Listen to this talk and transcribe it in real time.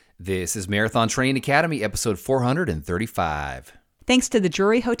This is Marathon Training Academy, episode 435. Thanks to the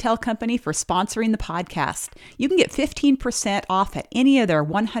Drury Hotel Company for sponsoring the podcast. You can get 15% off at any of their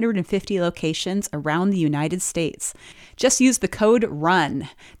 150 locations around the United States. Just use the code RUN.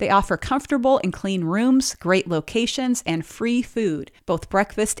 They offer comfortable and clean rooms, great locations, and free food, both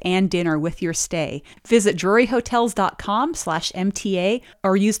breakfast and dinner with your stay. Visit druryhotels.com/MTA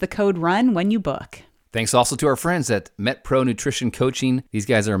or use the code RUN when you book. Thanks also to our friends at MetPro Nutrition Coaching. These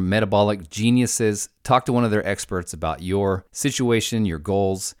guys are metabolic geniuses. Talk to one of their experts about your situation, your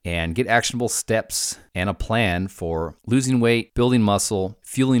goals, and get actionable steps and a plan for losing weight, building muscle,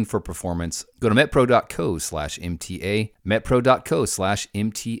 fueling for performance. Go to metpro.co/MTA,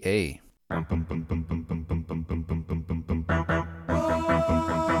 metpro.co/MTA.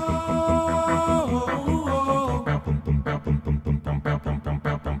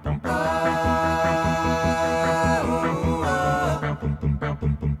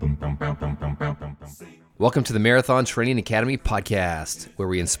 Welcome to the Marathon Training Academy podcast, where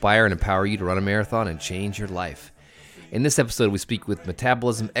we inspire and empower you to run a marathon and change your life. In this episode, we speak with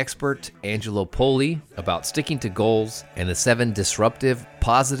metabolism expert Angelo Poli about sticking to goals and the 7 disruptive,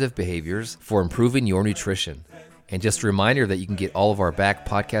 positive behaviors for improving your nutrition. And just a reminder that you can get all of our back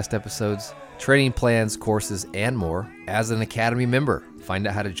podcast episodes, training plans, courses, and more as an Academy member. Find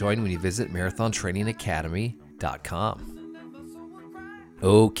out how to join when you visit marathontrainingacademy.com.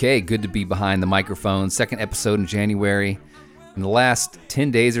 Okay, good to be behind the microphone. Second episode in January. In the last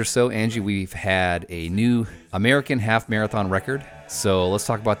 10 days or so, Angie, we've had a new American half marathon record. So let's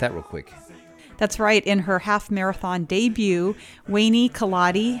talk about that real quick. That's right. In her half marathon debut, Wayne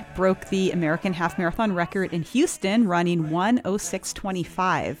Kaladi broke the American half marathon record in Houston, running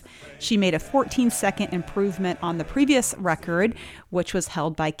 1:06:25. She made a 14-second improvement on the previous record, which was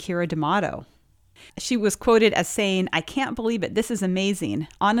held by Kira D'Amato. She was quoted as saying, "I can't believe it. This is amazing.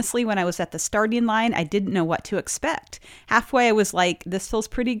 Honestly, when I was at the starting line, I didn't know what to expect. Halfway, I was like, this feels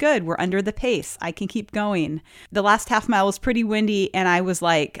pretty good. We're under the pace. I can keep going." The last half mile was pretty windy, and I was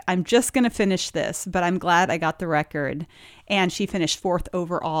like, I'm just going to finish this, but I'm glad I got the record. And she finished 4th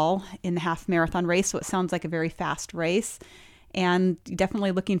overall in the half marathon race, so it sounds like a very fast race. And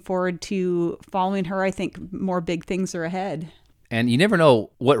definitely looking forward to following her. I think more big things are ahead. And you never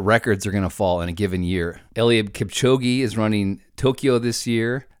know what records are going to fall in a given year. Eliud Kipchoge is running Tokyo this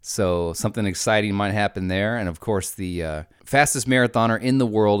year, so something exciting might happen there. And of course, the fastest marathoner in the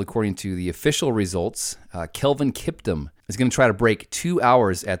world, according to the official results, Kelvin Kiptum, is going to try to break 2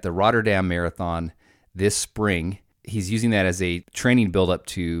 hours at the Rotterdam Marathon this spring. He's using that as a training build-up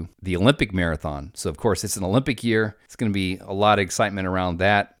to the Olympic Marathon. So, of course, it's an Olympic year. It's going to be a lot of excitement around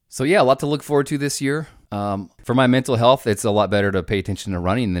that. So, yeah, a lot to look forward to this year. For my mental health, it's a lot better to pay attention to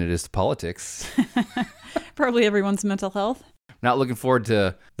running than it is to politics. Probably everyone's mental health. Not looking forward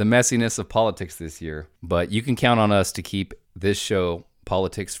to the messiness of politics this year, but you can count on us to keep this show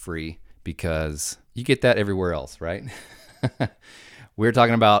politics free because you get that everywhere else, right? We're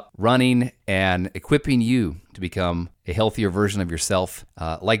talking about running and equipping you to become a healthier version of yourself.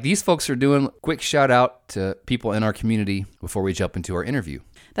 Like these folks are doing. Quick shout out to people in our community before we jump into our interview.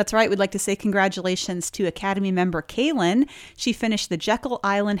 That's right. We'd like to say congratulations to Academy member Kaylin. She finished the Jekyll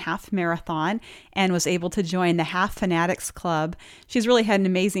Island Half Marathon and was able to join the Half Fanatics Club. She's really had an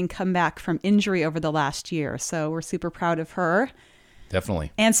amazing comeback from injury over the last year, so we're super proud of her.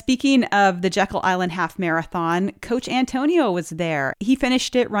 Definitely. And speaking of the Jekyll Island Half Marathon, Coach Antonio was there. He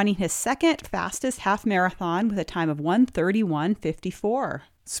finished it running his second fastest half marathon with a time of 1:31:54.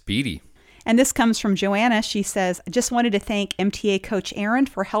 Speedy. And this comes from Joanna. She says, "I just wanted to thank MTA Coach Aaron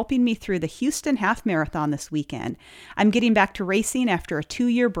for helping me through the Houston Half Marathon this weekend. I'm getting back to racing after a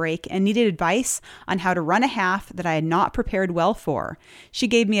 2-year break and needed advice on how to run a half that I had not prepared well for. She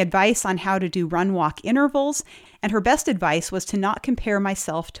gave me advice on how to do run-walk intervals, and her best advice was to not compare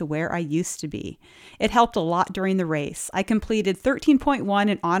myself to where I used to be. It helped a lot during the race. I completed 13.1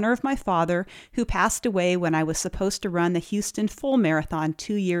 in honor of my father, who passed away when I was supposed to run the Houston Full Marathon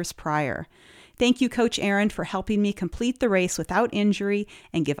 2 years prior. Thank you, Coach Aaron, for helping me complete the race without injury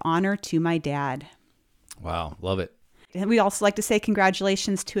and give honor to my dad." Wow, love it. And we'd also like to say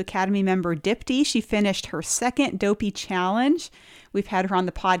congratulations to Academy member Dipti. She finished her second Dopey Challenge. We've had her on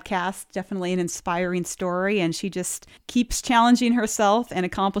the podcast, definitely an inspiring story, and she just keeps challenging herself and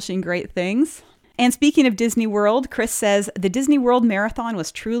accomplishing great things. And speaking of Disney World, Chris says, the Disney World Marathon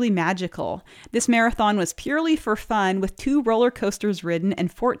was truly magical. This marathon was purely for fun with 2 roller coasters ridden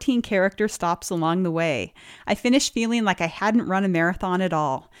and 14 character stops along the way. I finished feeling like I hadn't run a marathon at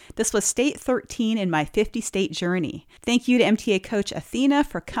all. This was state 13 in my 50-state journey. Thank you to MTA coach Athena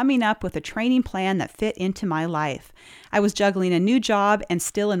for coming up with a training plan that fit into my life. I was juggling a new job and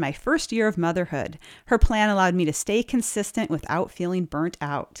still in my first year of motherhood. Her plan allowed me to stay consistent without feeling burnt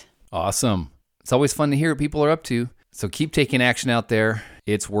out. Awesome. It's always fun to hear what people are up to. So keep taking action out there.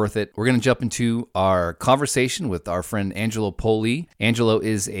 It's worth it. We're going to jump into our conversation with our friend Angelo Poli. Angelo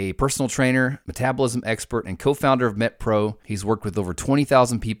is a personal trainer, metabolism expert, and co-founder of MetPro. He's worked with over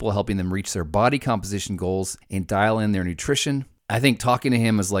 20,000 people, helping them reach their body composition goals and dial in their nutrition. I think talking to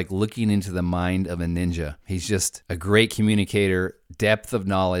him is like looking into the mind of a ninja. He's just a great communicator, depth of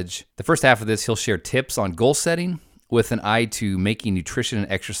knowledge. The first half of this, he'll share tips on goal setting, with an eye to making nutrition and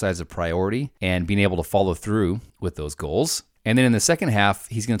exercise a priority and being able to follow through with those goals. And then in the second half,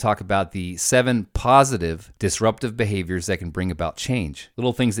 he's going to talk about the 7 positive disruptive behaviors that can bring about change.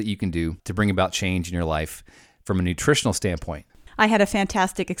 Little things that you can do to bring about change in your life from a nutritional standpoint. I had a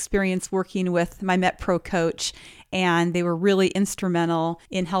fantastic experience working with my MetPro coach, and they were really instrumental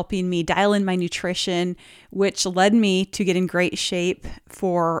in helping me dial in my nutrition, which led me to get in great shape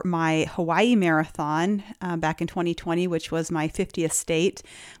for my Hawaii marathon back in 2020, which was my 50th state.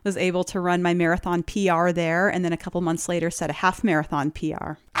 Was able to run my marathon PR there, and then a couple months later set a half marathon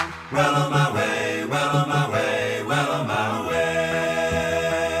PR. Well on my way, well on my way, well on my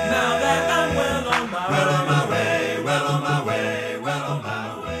way. Now that I'm well on my way, well on my way, well on my way, well on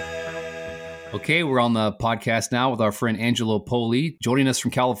my way. Okay, we're on the podcast now with our friend Angelo Poli, joining us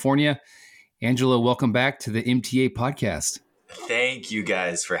from California. Angelo, welcome back to the MTA podcast. Thank you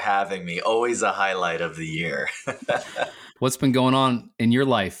guys for having me. Always a highlight of the year. What's been going on in your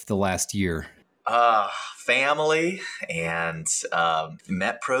life the last year? Family and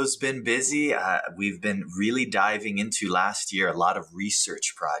MetPro's been busy. We've been really diving into last year a lot of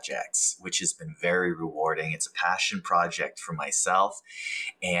research projects, which has been very rewarding. It's a passion project for myself,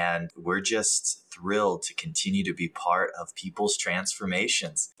 and we're just thrilled to continue to be part of people's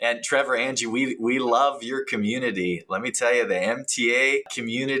transformations. And Trevor, Angie, we love your community. Let me tell you, the MTA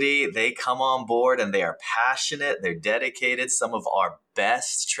community, they come on board and they are passionate. They're dedicated. Some of our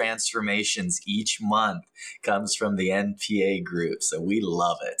best transformations each month comes from the MTA group. So we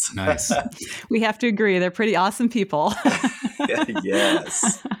love it. Nice. We have to agree. They're pretty awesome people.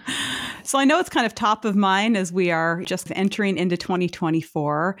 Yes. So I know it's kind of top of mind as we are just entering into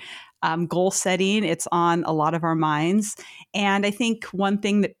 2024. Goal setting, it's on a lot of our minds. And I think one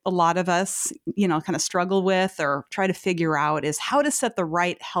thing that a lot of us, kind of struggle with or try to figure out is how to set the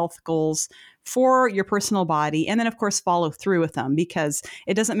right health goals for your personal body. And then, of course, follow through with them, because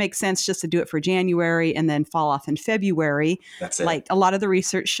it doesn't make sense just to do it for January and then fall off in February. That's it. Like a lot of the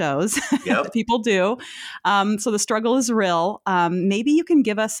research shows Yep. that people do. So the struggle is real. Maybe you can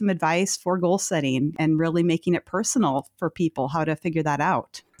give us some advice for goal setting and really making it personal for people, how to figure that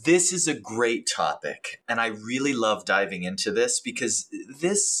out. This is a great topic, and I really love diving into this because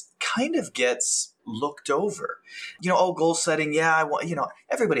this kind of gets looked over. Goal setting, I want,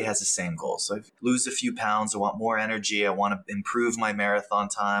 everybody has the same goals. So I lose a few pounds, I want more energy, I want to improve my marathon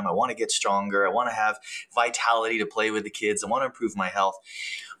time, I want to get stronger, I want to have vitality to play with the kids, I want to improve my health.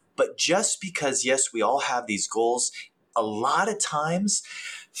 But just because, yes, we all have these goals, a lot of times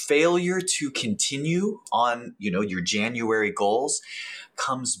failure to continue on, your January goals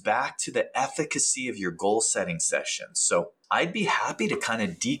comes back to the efficacy of your goal setting session. So I'd be happy to kind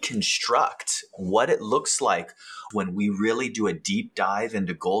of deconstruct what it looks like when we really do a deep dive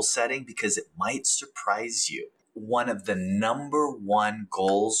into goal setting, because it might surprise you. One of the number one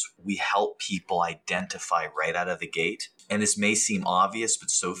goals we help people identify right out of the gate, and this may seem obvious, but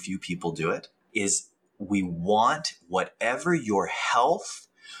so few people do it, is we want whatever your health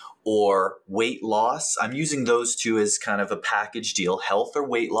or weight loss, I'm using those two as kind of a package deal, health or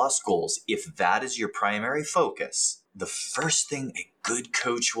weight loss goals. If that is your primary focus, the first thing a good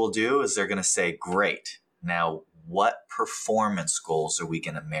coach will do is they're going to say, great, now what performance goals are we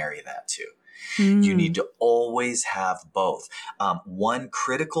going to marry that to? You need to always have both. One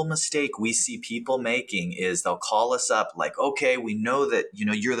critical mistake we see people making is they'll call us up like, okay, we know that,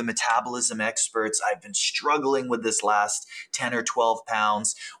 you're the metabolism experts. I've been struggling with this last 10 or 12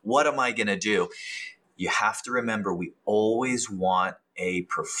 pounds. What am I going to do? You have to remember, we always want a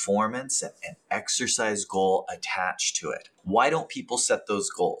performance and exercise goal attached to it. Why don't people set those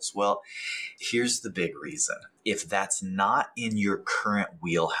goals? Well, here's the big reason. If that's not in your current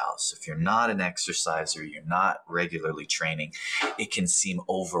wheelhouse, if you're not an exerciser, you're not regularly training, it can seem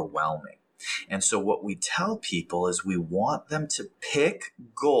overwhelming. And so what we tell people is we want them to pick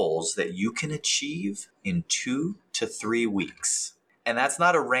goals that you can achieve in 2 to 3 weeks. And that's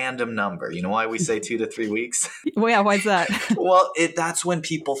not a random number. You know why we say 2 to 3 weeks? Well, yeah, why is that? Well, that's when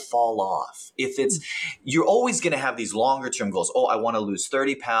people fall off. If it's, you're always going to have these longer term goals. Oh, I want to lose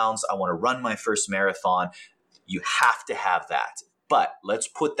 30 pounds. I want to run my first marathon. You have to have that. But let's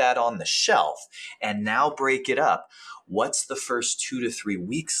put that on the shelf and now break it up. What's the first 2 to 3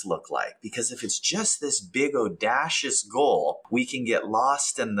 weeks look like? Because if it's just this big audacious goal, we can get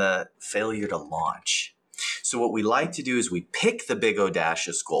lost in the failure to launch. So what we like to do is we pick the big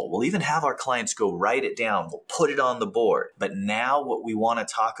audacious goal. We'll even have our clients go write it down. We'll put it on the board. But now what we want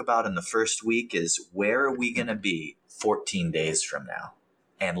to talk about in the first week is where are we going to be 14 days from now?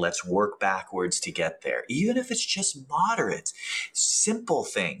 And let's work backwards to get there. Even if it's just moderate, simple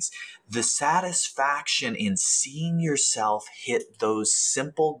things. The satisfaction in seeing yourself hit those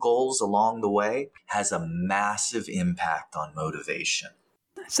simple goals along the way has a massive impact on motivation.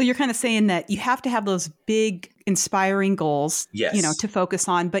 So you're kind of saying that you have to have those big, inspiring goals, Yes. to focus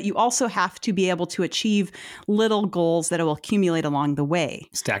on, but you also have to be able to achieve little goals that will accumulate along the way.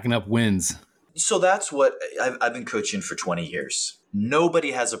 Stacking up wins. So that's what I've been coaching for 20 years.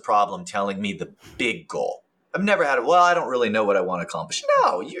 Nobody has a problem telling me the big goal. I've never had it. Well, I don't really know what I want to accomplish.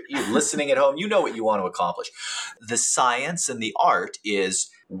 No, you're listening at home. You know what you want to accomplish. The science and the art is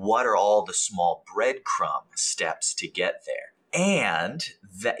what are all the small breadcrumb steps to get there. And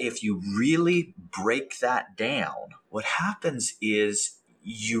that if you really break that down, what happens is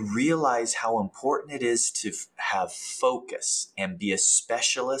you realize how important it is to have focus and be a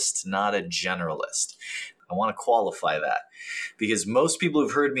specialist, not a generalist. I want to qualify that because most people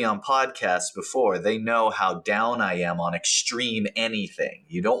who've heard me on podcasts before, they know how down I am on extreme anything.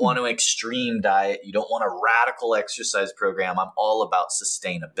 You don't want an extreme diet. You don't want a radical exercise program. I'm all about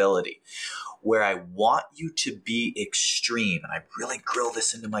sustainability. Where I want you to be extreme, and I really grill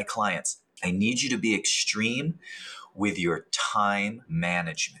this into my clients, I need you to be extreme with your time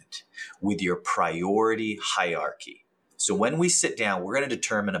management, with your priority hierarchy. So when we sit down, we're going to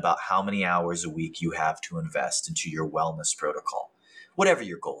determine about how many hours a week you have to invest into your wellness protocol. Whatever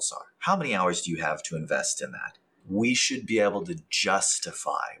your goals are, how many hours do you have to invest in that? We should be able to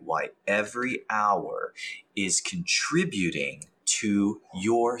justify why every hour is contributing to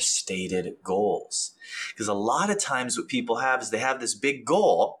your stated goals. Because a lot of times what people have is they have this big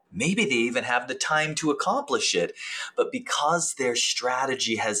goal. Maybe they even have the time to accomplish it. But because their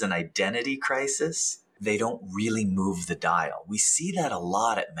strategy has an identity crisis, they don't really move the dial. We see that a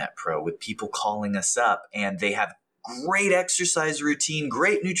lot at MetPro with people calling us up and they have great exercise routine,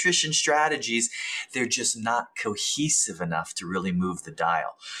 great nutrition strategies. They're just not cohesive enough to really move the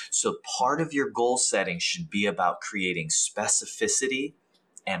dial. So part of your goal setting should be about creating specificity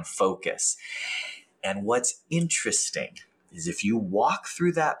and focus. And what's interesting is if you walk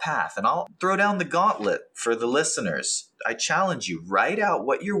through that path, and I'll throw down the gauntlet for the listeners. I challenge you, write out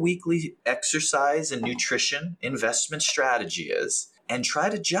what your weekly exercise and nutrition investment strategy is. And try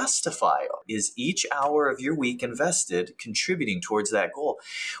to justify, is each hour of your week invested contributing towards that goal?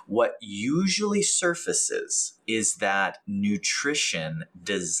 What usually surfaces is that nutrition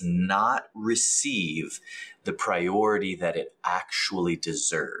does not receive the priority that it actually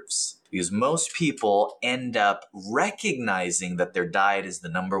deserves. Because most people end up recognizing that their diet is the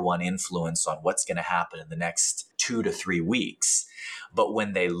number one influence on what's going to happen in the next 2 to 3 weeks. But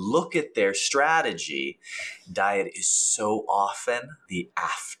when they look at their strategy, diet is so often the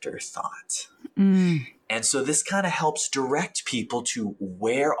afterthought. And so this kind of helps direct people to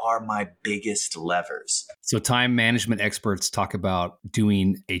where are my biggest levers. So time management experts talk about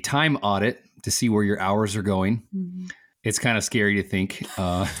doing a time audit to see where your hours are going. Mm-hmm. It's kind of scary to think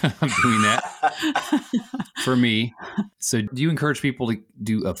I'm doing that for me. So do you encourage people to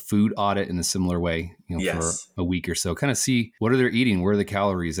do a food audit in a similar way, Yes. for a week or so? Kind of see what are they eating? Where are the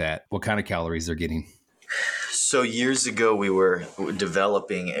calories at? What kind of calories they're getting? So years ago, we were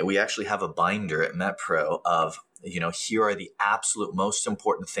developing, we actually have a binder at MetPro of, here are the absolute most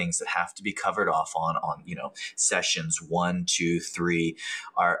important things that have to be covered off on sessions 1, 2, 3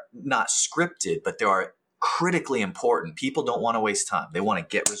 are not scripted, but there are critically important. People don't want to waste time. They want to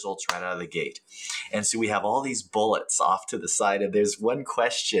get results right out of the gate. And so we have all these bullets off to the side. And there's one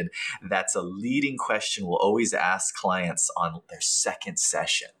question that's a leading question we'll always ask clients on their second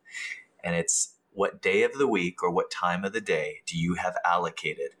session. And it's, what day of the week or what time of the day do you have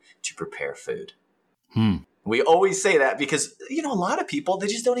allocated to prepare food? We always say that because, a lot of people, they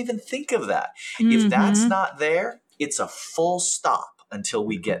just don't even think of that. If that's not there, it's a full stop. until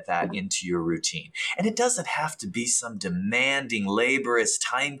we get that into your routine. And it doesn't have to be some demanding, laborious,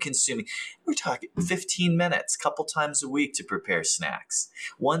 time-consuming. We're talking 15 minutes, a couple times a week to prepare snacks.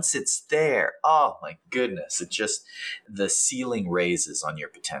 Once it's there, oh my goodness, the ceiling raises on your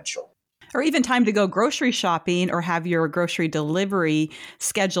potential. Or even time to go grocery shopping or have your grocery delivery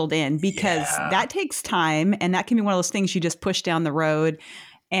scheduled in, because that takes time, and that can be one of those things you just push down the road.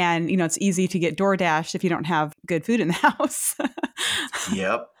 And, it's easy to get DoorDash if you don't have good food in the house.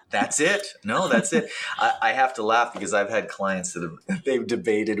 Yep. That's it. No, that's it. I have to laugh because I've had clients they've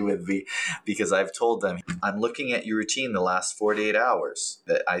debated with me because I've told them, I'm looking at your routine the last 48 hours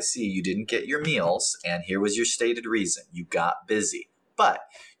that I see you didn't get your meals, and here was your stated reason. You got busy. But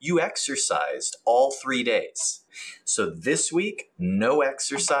you exercised all 3 days. So this week, no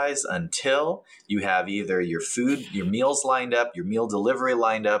exercise until you have either your food, your meals lined up, your meal delivery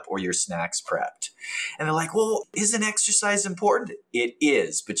lined up, or your snacks prepped. And they're like, well, isn't exercise important? It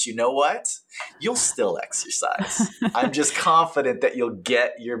is. But you know what? You'll still exercise. I'm just confident that you'll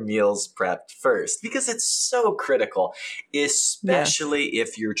get your meals prepped first because it's so critical, especially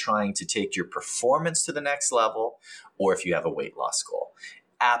if you're trying to take your performance to the next level or if you have a weight loss goal.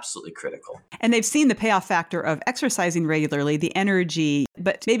 Absolutely critical. And they've seen the payoff factor of exercising regularly, the energy,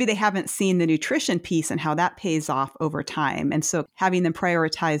 but maybe they haven't seen the nutrition piece and how that pays off over time. And so having them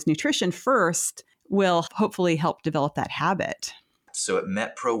prioritize nutrition first will hopefully help develop that habit. So at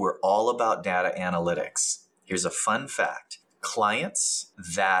MetPro, we're all about data analytics. Here's a fun fact. Clients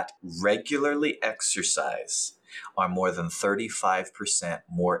that regularly exercise are more than 35%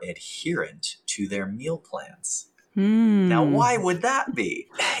 more adherent to their meal plans. Now, why would that be?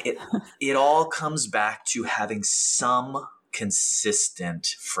 It all comes back to having some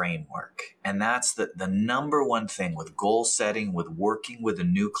consistent framework. And that's the number one thing with goal setting, with working with a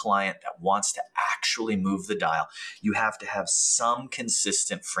new client that wants to actually move the dial. You have to have some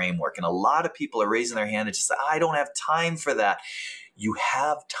consistent framework. And a lot of people are raising their hand and just say, I don't have time for that. You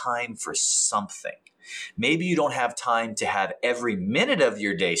have time for something. Maybe you don't have time to have every minute of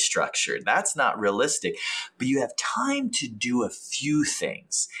your day structured. That's not realistic. But you have time to do a few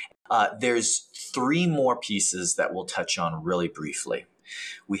things. There's 3 more pieces that we'll touch on really briefly.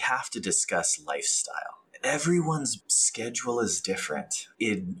 We have to discuss lifestyle. Everyone's schedule is different.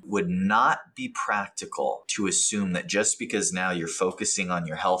 It would not be practical to assume that just because now you're focusing on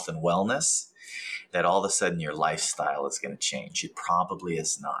your health and wellness, that all of a sudden your lifestyle is going to change. It probably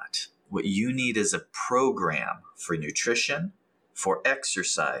is not. What you need is a program for nutrition, for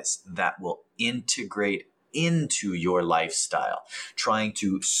exercise that will integrate into your lifestyle, trying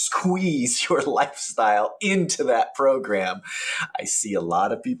to squeeze your lifestyle into that program. I see a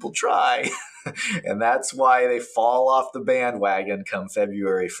lot of people try, and that's why they fall off the bandwagon come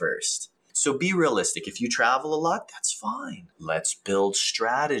February 1st. So be realistic. If you travel a lot, that's fine. Let's build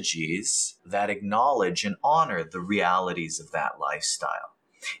strategies that acknowledge and honor the realities of that lifestyle.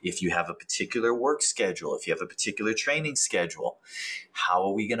 If you have a particular work schedule, if you have a particular training schedule, how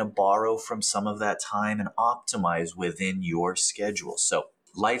are we going to borrow from some of that time and optimize within your schedule? So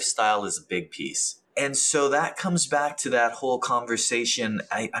lifestyle is a big piece. And so that comes back to that whole conversation.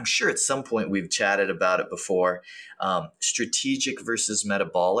 I'm sure at some point we've chatted about it before, strategic versus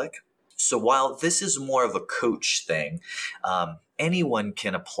metabolic. So while this is more of a coach thing, anyone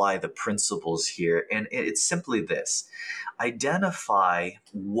can apply the principles here. And it's simply this. Identify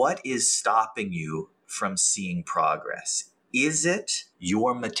what is stopping you from seeing progress. Is it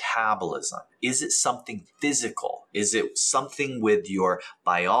your metabolism? Is it something physical? Is it something with your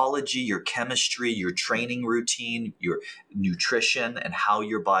biology, your chemistry, your training routine, your nutrition, and how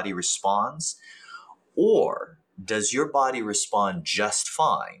your body responds? Or does your body respond just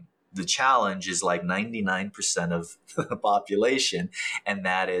fine? The challenge is like 99% of the population, and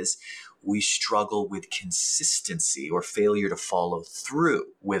that is we struggle with consistency or failure to follow through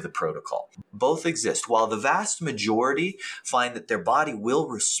with a protocol. Both exist. While the vast majority find that their body will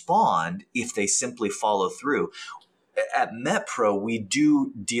respond if they simply follow through, at MetPro, we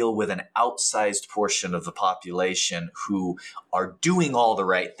do deal with an outsized portion of the population who are doing all the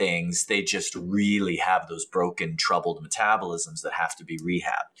right things. They just really have those broken, troubled metabolisms that have to be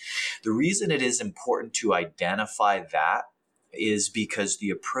rehabbed. The reason it is important to identify that is because the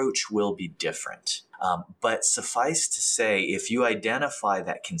approach will be different. But suffice to say, if you identify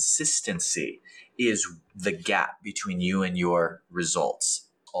that consistency is the gap between you and your results,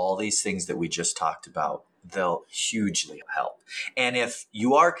 all these things that we just talked about they'll hugely help. And if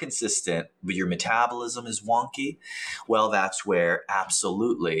you are consistent, but your metabolism is wonky, well, that's where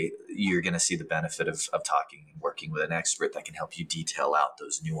absolutely you're going to see the benefit of talking and working with an expert that can help you detail out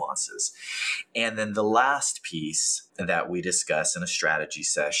those nuances. And then the last piece that we discuss in a strategy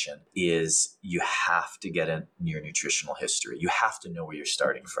session is you have to get in your nutritional history. You have to know where you're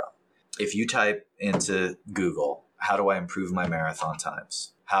starting from. If you type into Google, how do I improve my marathon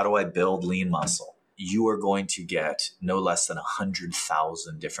times? How do I build lean muscle? You are going to get no less than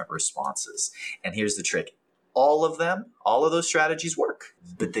 100,000 different responses. And here's the trick. All of those strategies work,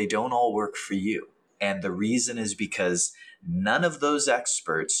 but they don't all work for you. And the reason is because none of those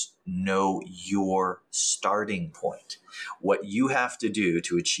experts know your starting point. What you have to do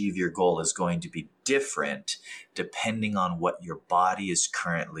to achieve your goal is going to be different depending on what your body is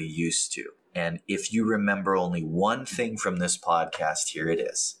currently used to. And if you remember only one thing from this podcast, here it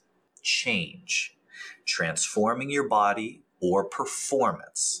is. Change. Transforming your body or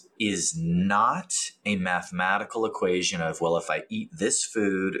performance is not a mathematical equation of, well, if I eat this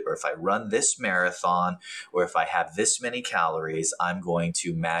food or if I run this marathon or if I have this many calories, I'm going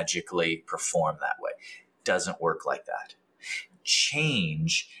to magically perform that way. It doesn't work like that.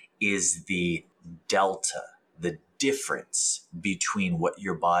 Change is the delta, the difference between what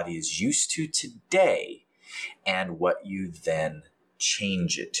your body is used to today and what you then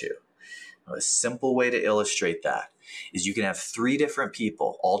change it to. A simple way to illustrate that is you can have 3 different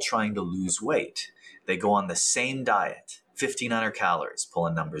people all trying to lose weight. They go on the same diet, 1,500 calories,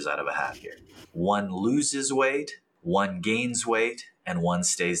 pulling numbers out of a hat here. One loses weight, one gains weight, and one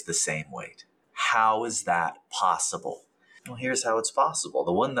stays the same weight. How is that possible? Well, here's how it's possible.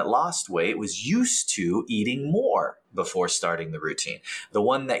 The one that lost weight was used to eating more before starting the routine. The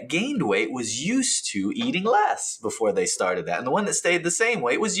one that gained weight was used to eating less before they started that. And the one that stayed the same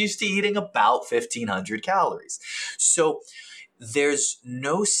weight was used to eating about 1,500 calories. So there's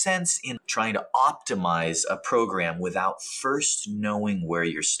no sense in trying to optimize a program without first knowing where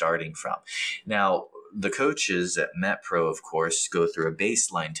you're starting from. Now, the coaches at MetPro, of course, go through a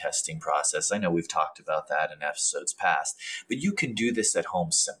baseline testing process. I know we've talked about that in episodes past, but you can do this at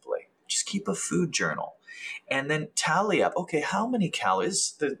home simply. Just keep a food journal and then tally up, okay, how many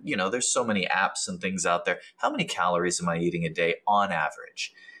calories, there's so many apps and things out there. How many calories am I eating a day on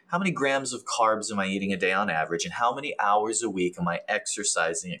average? How many grams of carbs am I eating a day on average? And how many hours a week am I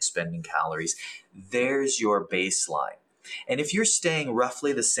exercising, expending calories? There's your baseline. And if you're staying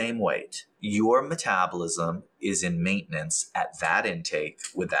roughly the same weight, your metabolism is in maintenance at that intake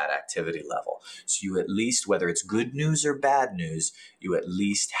with that activity level. So you at least, whether it's good news or bad news, you at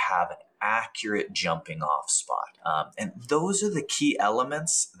least have an accurate jumping off spot. And those are the key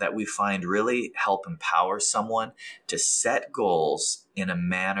elements that we find really help empower someone to set goals in a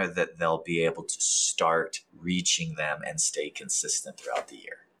manner that they'll be able to start reaching them and stay consistent throughout the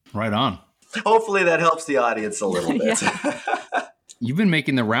year. Right on. Hopefully that helps the audience a little bit. You've been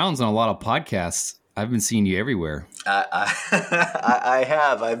making the rounds on a lot of podcasts. I've been seeing you everywhere. I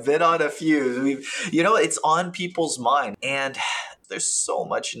have. I've been on a few. It's on people's mind. And there's so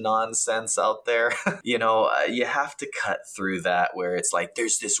much nonsense out there. You have to cut through that where it's like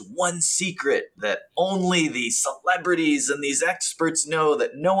there's this one secret that only the celebrities and these experts know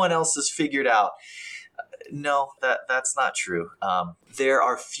that no one else has figured out. No, that's not true. There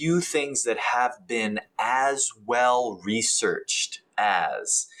are few things that have been as well researched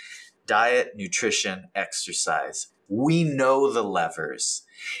as diet, nutrition, exercise. We know the levers.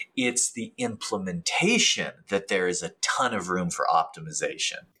 It's the implementation that there is a ton of room for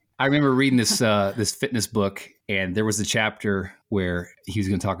optimization. I remember reading this fitness book, and there was a chapter where he was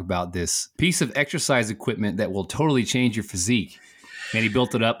going to talk about this piece of exercise equipment that will totally change your physique. And he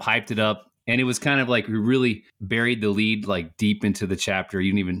built it up, hyped it up. And it was kind of like we really buried the lead like deep into the chapter.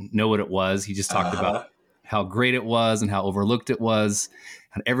 You didn't even know what it was. He just talked about how great it was and how overlooked it was,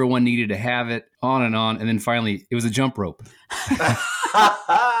 and everyone needed to have it, on. And then finally, it was a jump rope.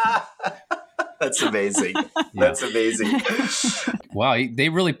 That's amazing. That's amazing. Wow, they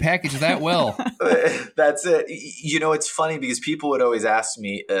really packaged that well. That's it. It's funny because people would always ask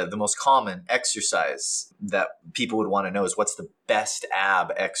me the most common exercise that people would want to know is what's the best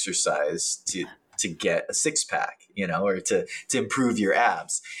ab exercise to get a six pack, or to improve your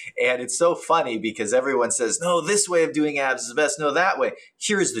abs. And it's so funny because everyone says, no, this way of doing abs is the best. No, that way.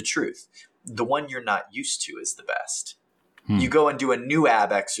 Here's the truth. The one you're not used to is the best. You go and do a new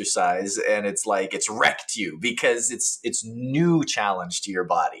ab exercise and it's like it's wrecked you because it's new challenge to your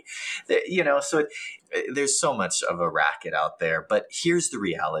body. So there's so much of a racket out there. But here's the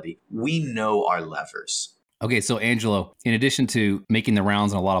reality. We know our levers. Okay, so Angelo, in addition to making the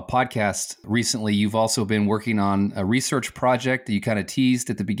rounds on a lot of podcasts recently, you've also been working on a research project that you kind of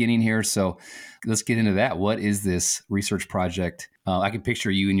teased at the beginning here. So let's get into that. What is this research project? I can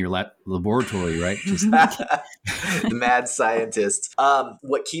picture you in your laboratory, right? Just The mad scientist.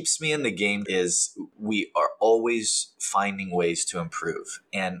 What keeps me in the game is we are always finding ways to improve,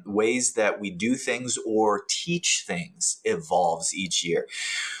 and ways that we do things or teach things evolves each year.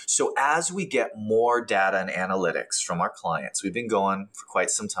 So as we get more data and analytics from our clients, we've been going for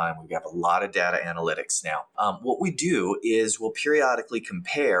quite some time. We have a lot of data analytics now. What we do is we'll periodically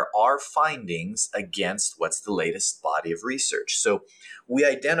compare our findings against what's the latest body of research. So we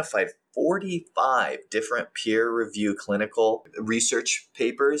identified 45 different peer-reviewed clinical research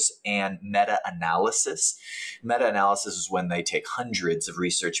papers and meta-analysis. Meta-analysis is when they take hundreds of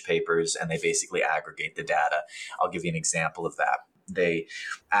research papers and they basically aggregate the data. I'll give you an example of that. They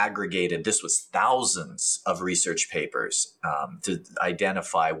aggregated, this was thousands of research papers to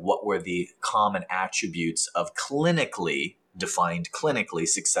identify what were the common attributes of clinically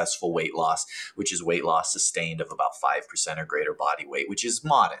successful weight loss, which is weight loss sustained of about 5% or greater body weight, which is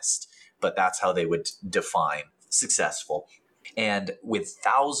modest, but that's how they would define successful. And with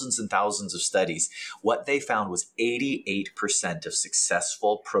thousands and thousands of studies, what they found was 88% of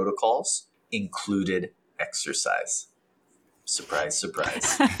successful protocols included exercise. Surprise,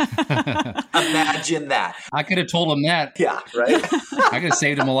 surprise. Imagine that. I could have told him that. Yeah, right? I could have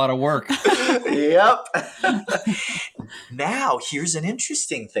saved him a lot of work. Yep. Now, here's an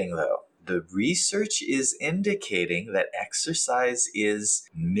interesting thing, though. The research is indicating that exercise is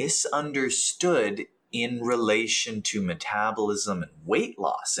misunderstood in relation to metabolism and weight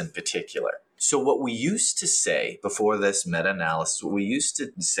loss in particular. So what we used to say before this meta-analysis, what we used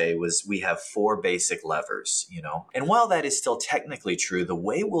to say was we have 4 basic levers, And while that is still technically true, the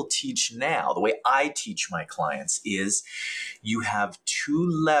way we'll teach now, the way I teach my clients is you have 2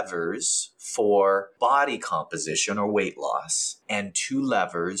 levers for body composition or weight loss and 2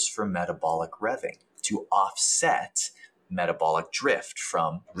 levers for metabolic revving to offset metabolic drift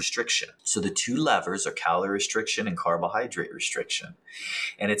from restriction. So the 2 levers are calorie restriction and carbohydrate restriction.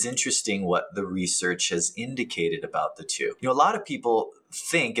 And it's interesting what the research has indicated about the 2. A lot of people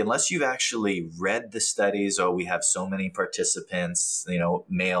think, unless you've actually read the studies, we have so many participants,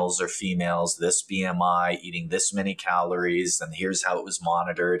 males or females, this BMI, eating this many calories, and here's how it was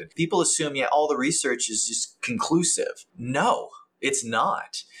monitored. And people assume, all the research is just conclusive. No. It's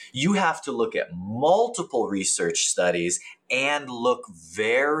not. You have to look at multiple research studies and look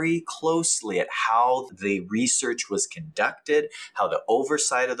very closely at how the research was conducted, how the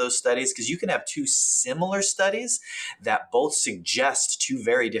oversight of those studies, because you can have 2 similar studies that both suggest 2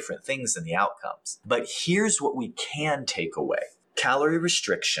 very different things in the outcomes. But here's what we can take away. Calorie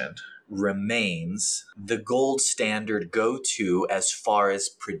restriction remains the gold standard go-to as far as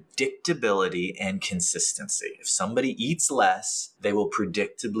predictability and consistency. If somebody eats less, they will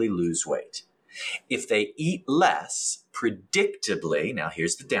predictably lose weight. If they eat less, predictably, now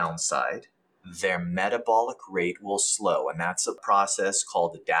here's the downside, their metabolic rate will slow. And that's a process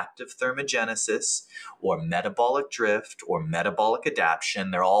called adaptive thermogenesis or metabolic drift or metabolic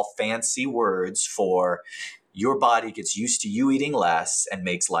adaptation. They're all fancy words for your body gets used to you eating less and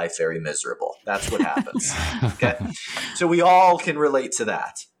makes life very miserable. That's what happens. Okay. So we all can relate to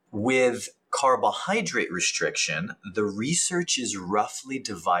that. With carbohydrate restriction, the research is roughly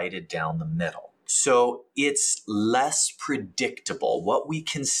divided down the middle. So it's less predictable. What we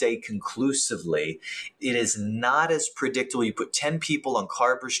can say conclusively, it is not as predictable. You put 10 people on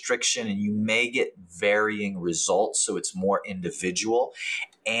carb restriction and you may get varying results. So it's more individual.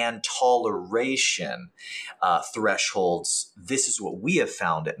 And toleration thresholds, this is what we have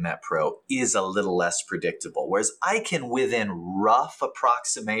found at MetPro, is a little less predictable. Whereas I can, within rough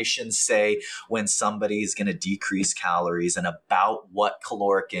approximations, say when somebody is going to decrease calories and about what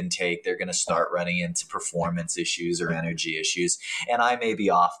caloric intake they're going to start running into performance issues or energy issues. And I may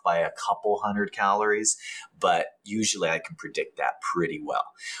be off by a couple hundred calories, but usually I can predict that pretty well.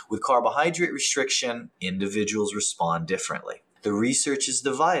 With carbohydrate restriction, individuals respond differently. The research is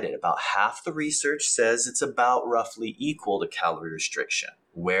divided. About half the research says it's about roughly equal to calorie restriction,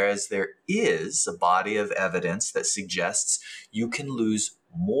 whereas there is a body of evidence that suggests you can lose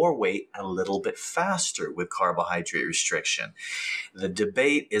more weight a little bit faster with carbohydrate restriction. The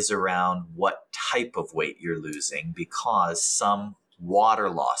debate is around what type of weight you're losing because some water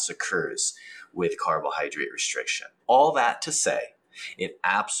loss occurs with carbohydrate restriction. All that to say, it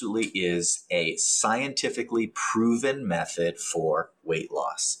absolutely is a scientifically proven method for weight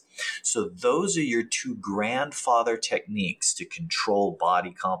loss. So those are your two grandfather techniques to control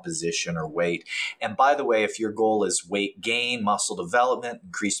body composition or weight. And by the way, if your goal is weight gain, muscle development,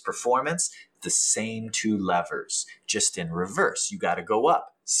 increased performance, the same two levers, just in reverse. You got to go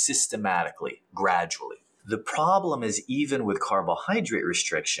up systematically, gradually. The problem is even with carbohydrate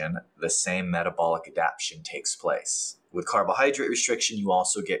restriction, the same metabolic adaptation takes place. With carbohydrate restriction, you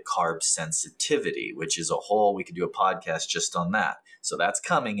also get carb sensitivity, which is we could do a podcast just on that. So that's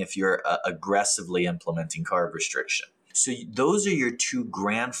coming if you're aggressively implementing carb restriction. So those are your two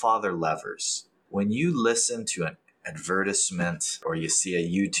grandfather levers. When you listen to an advertisement or you see a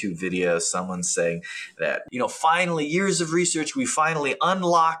YouTube video, someone saying that, finally, years of research, we finally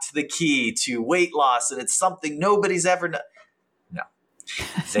unlocked the key to weight loss and it's something nobody's ever done. No.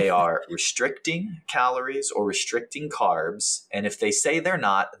 They are restricting calories or restricting carbs. And if they say they're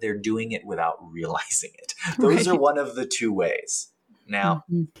not, they're doing it without realizing it. Those are one of the two ways. Now,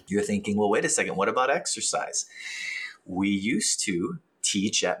 you're thinking, well, wait a second, what about exercise? We used to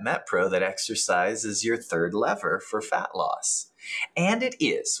teach at MetPro that exercise is your third lever for fat loss. And it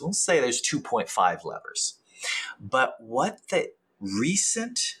is. We'll say there's 2.5 levers. But what the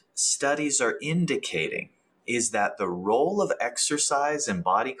recent studies are indicating is that the role of exercise and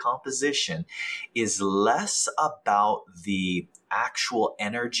body composition is less about the actual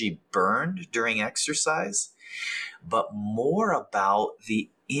energy burned during exercise, but more about the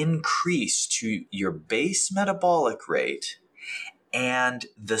increase to your base metabolic rate and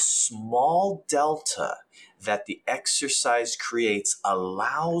the small delta that the exercise creates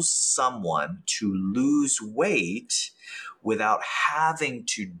allows someone to lose weight without having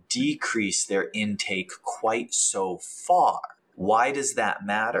to decrease their intake quite so far. Why does that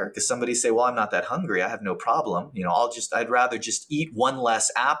matter? Because somebody say, well, I'm not that hungry. I have no problem. I'd rather just eat one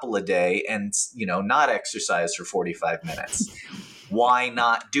less apple a day and, not exercise for 45 minutes. Why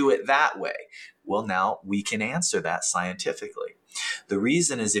not do it that way? Well, now we can answer that scientifically. The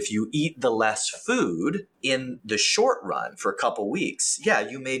reason is if you eat the less food in the short run for a couple weeks,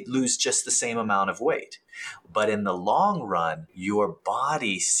 you may lose just the same amount of weight. But in the long run, your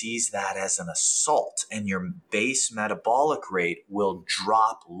body sees that as an assault and your base metabolic rate will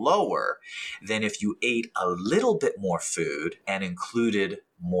drop lower than if you ate a little bit more food and included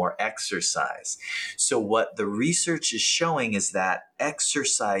more exercise. So what the research is showing is that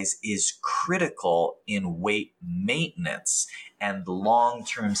exercise is critical in weight maintenance and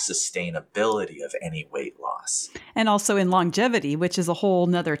long-term sustainability of any weight loss. And also in longevity, which is a whole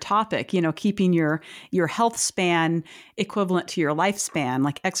nother topic, keeping your health span equivalent to your lifespan.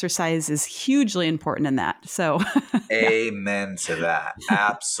 Like exercise is hugely important in that. So Amen to that.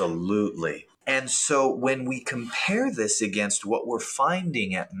 Absolutely. And so when we compare this against what we're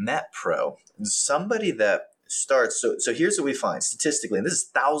finding at MetPro, somebody that starts, so here's what we find statistically, and this is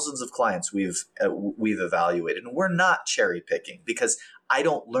thousands of clients we've evaluated, and we're not cherry picking because I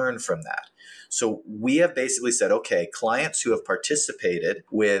don't learn from that. So we have basically said, okay, clients who have participated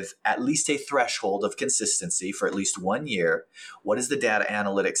with at least a threshold of consistency for at least 1 year, what does the data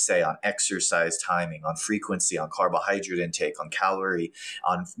analytics say on exercise timing, on frequency, on carbohydrate intake, on calorie,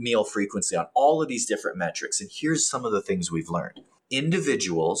 on meal frequency, on all of these different metrics? And here's some of the things we've learned.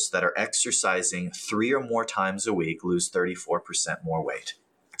 Individuals that are exercising 3 or more times a week lose 34% more weight.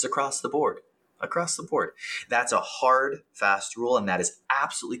 It's across the board. Across the board. That's a hard, fast rule, and that is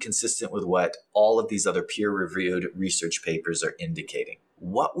absolutely consistent with what all of these other peer-reviewed research papers are indicating.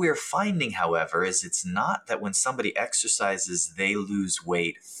 What we're finding, however, is it's not that when somebody exercises, they lose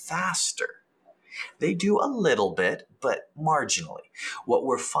weight faster. They do a little bit, but marginally. What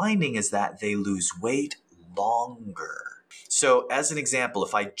we're finding is that they lose weight longer. So as an example,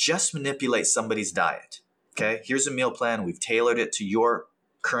 if I just manipulate somebody's diet, okay, here's a meal plan. We've tailored it to your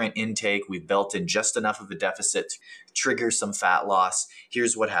current intake. We've built in just enough of a deficit to trigger some fat loss.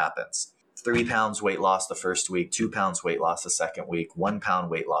 Here's what happens. 3 pounds weight loss the first week, 2 pounds weight loss the second week, 1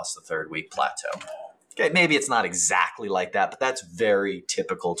 pound weight loss the third week, plateau. Okay, maybe it's not exactly like that, but that's very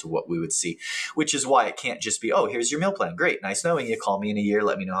typical to what we would see, which is why it can't just be, oh, here's your meal plan. Great. Nice knowing you. Call me in a year.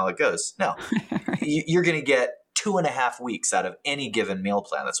 Let me know how it goes. No, you're going to get 2.5 weeks out of any given meal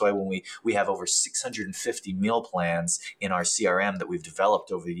plan. That's why when we have over 650 meal plans in our CRM that we've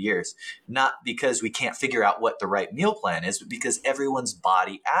developed over the years, not because we can't figure out what the right meal plan is, but because everyone's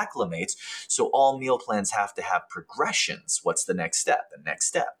body acclimates. So all meal plans have to have progressions. What's the next step? The next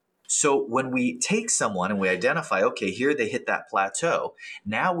step. So when we take someone and we identify, okay, here they hit that plateau.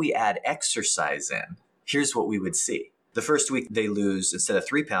 Now we add exercise in. Here's what we would see. The first week they lose, instead of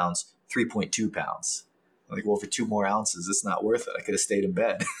 3 pounds, 3.2 pounds. I'm like, well, for 2 more ounces, it's not worth it. I could have stayed in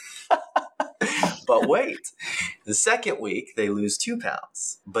bed. But wait, the second week they lose 2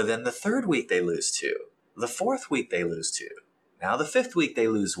 pounds. But then the third week they lose 2. The fourth week they lose 2. Now the fifth week they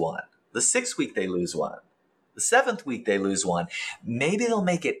lose 1. The sixth week they lose 1. The seventh week they lose 1. Maybe they'll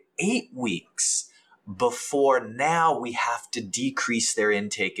make it 8 weeks before now we have to decrease their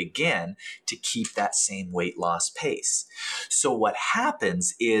intake again to keep that same weight loss pace. So what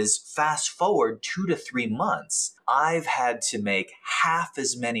happens is, fast forward 2 to 3 months, I've had to make half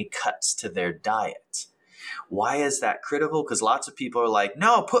as many cuts to their diet. Why is that critical? Because lots of people are like,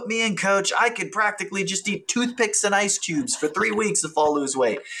 no, put me in, coach. I could practically just eat toothpicks and ice cubes for 3 weeks if I'll lose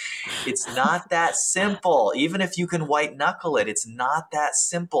weight. It's not that simple. Even if you can white knuckle it, it's not that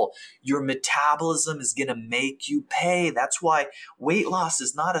simple. Your metabolism is going to make you pay. That's why weight loss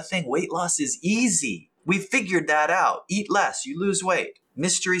is not a thing. Weight loss is easy. We figured that out. Eat less, you lose weight.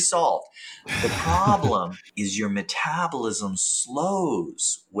 Mystery solved. The problem is your metabolism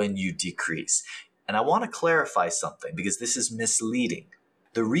slows when you decrease. And I want to clarify something because this is misleading.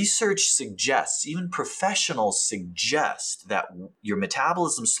 The research suggests, even professionals suggest, that your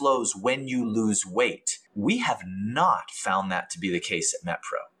metabolism slows when you lose weight. We have not found that to be the case at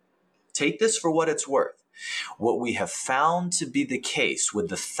MetPro. Take this for what it's worth. What we have found to be the case with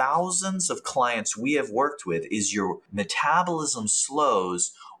the thousands of clients we have worked with is your metabolism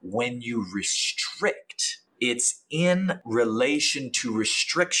slows when you restrict. It's in relation to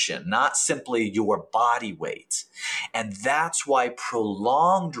restriction, not simply your body weight. And that's why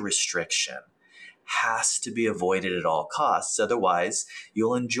prolonged restriction has to be avoided at all costs. Otherwise,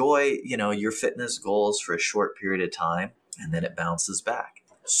 you'll enjoy, your fitness goals for a short period of time, and then it bounces back.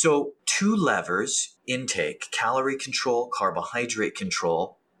 So 2 levers: intake, calorie control, carbohydrate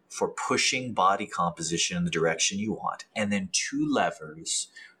control, for pushing body composition in the direction you want. And then 2 levers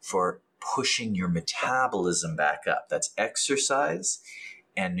for pushing your metabolism back up. That's exercise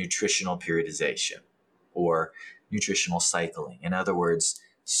and nutritional periodization, or nutritional cycling. In other words,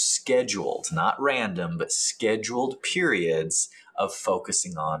 scheduled, not random, but scheduled periods of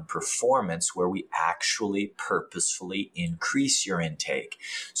focusing on performance where we actually purposefully increase your intake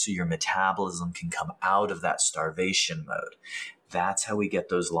so your metabolism can come out of that starvation mode. That's how we get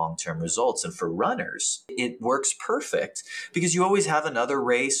those long-term results. And for runners, it works perfect because you always have another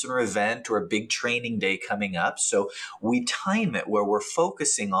race or event or a big training day coming up. So we time it where we're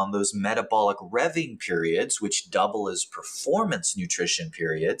focusing on those metabolic revving periods, which double as performance nutrition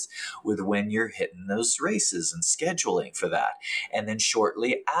periods, with when you're hitting those races and scheduling for that. And then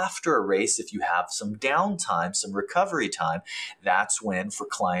shortly after a race, if you have some downtime, some recovery time, that's when, for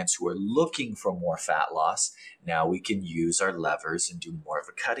clients who are looking for more fat loss, now we can use our levers and do more of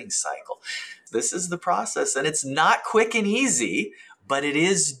a cutting cycle. This is the process, and it's not quick and easy, but it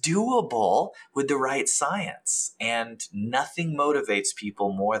is doable with the right science. And nothing motivates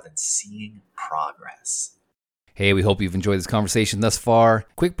people more than seeing progress. Hey, we hope you've enjoyed this conversation thus far.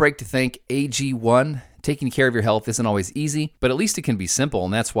 Quick break to thank AG1. Taking care of your health isn't always easy, but at least it can be simple.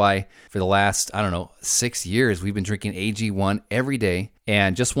 And that's why for the last, 6 years, we've been drinking AG1 every day.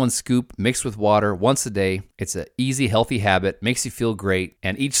 And just 1 scoop mixed with water once a day. It's an easy, healthy habit, makes you feel great.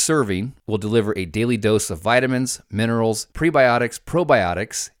 And each serving will deliver a daily dose of vitamins, minerals, prebiotics,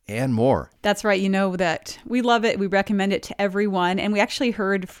 probiotics, and more. That's right. You know that we love it. We recommend it to everyone. And we actually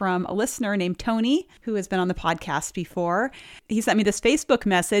heard from a listener named Tony, who has been on the podcast before. He sent me this Facebook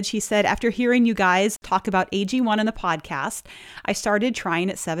message. He said, after hearing you guys talk about AG1 in the podcast, I started trying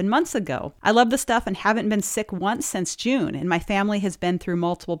it 7 months ago. I love the stuff and haven't been sick once since June. And my family has been through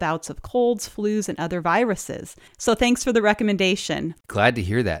multiple bouts of colds, flus, and other viruses. So thanks for the recommendation. Glad to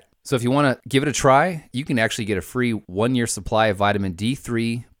hear that. So if you want to give it a try, you can actually get a free 1-year supply of vitamin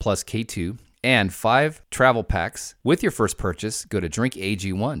D3 plus K2 and 5 travel packs with your first purchase. Go to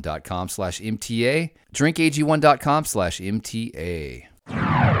drinkag1.com/MTA, drinkag1.com/MTA.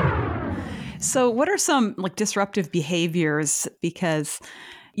 So what are some disruptive behaviors? Because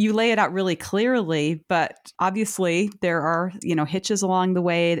you lay it out really clearly, but obviously there are, hitches along the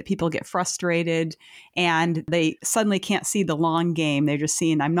way that people get frustrated and they suddenly can't see the long game. They're just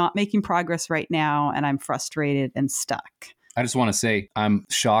seeing, I'm not making progress right now and I'm frustrated and stuck. I just want to say, I'm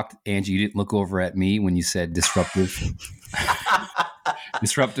shocked, Angie, you didn't look over at me when you said disruptive.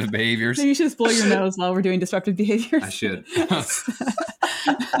 Disruptive behaviors. Maybe you should just blow your nose while we're doing disruptive behaviors. I should.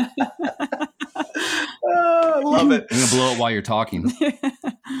 I love it. I'm going to blow it while you're talking.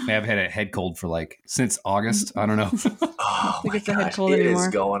 I've had a head cold for since August. I don't know. Oh my it's a head gosh, cold it anymore.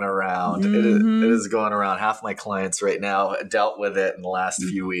 is going around. Mm-hmm. It is going around. Half my clients right now dealt with it in the last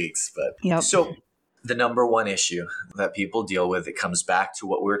few weeks. But Yep. So the number one issue that people deal with, it comes back to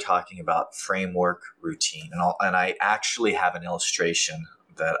what we were talking about, framework, routine. And I actually have an illustration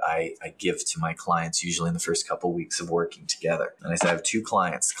that I give to my clients usually in the first couple weeks of working together. And I said, I have two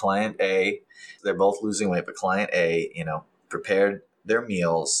clients. Client A, they're both losing weight, but client A, prepared their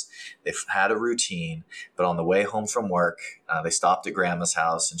meals. They've had a routine, but on the way home from work, they stopped at grandma's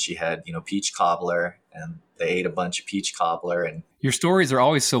house and she had, peach cobbler, and they ate a bunch of peach cobbler. And your stories are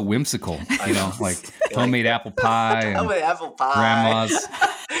always so whimsical, like homemade apple pie, and homemade apple pie, grandma's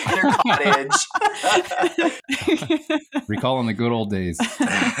in her cottage. Recalling the good old days.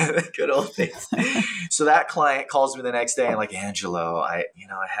 The good old days. So that client calls me the next day and like, Angelo, I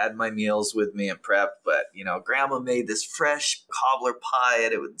had my meals with me and prep, but grandma made this fresh cobbler pie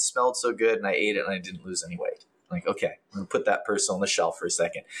and it smelled so good, and I ate it and I didn't lose any weight. I'm like, okay, I'm gonna put that person on the shelf for a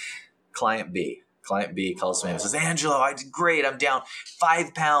second. Client B calls me and says, Angelo, I did great. I'm down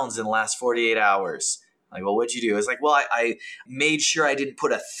 5 pounds in the last 48 hours. I'm like, well, what'd you do? It's like, well, I made sure I didn't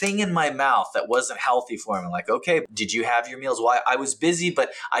put a thing in my mouth that wasn't healthy for me. I'm like, okay, did you have your meals? Well, I was busy,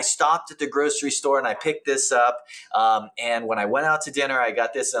 but I stopped at the grocery store and I picked this up. And when I went out to dinner, I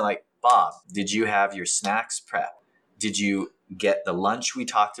got this. And I'm like, Bob, did you have your snacks prep? Did you get the lunch we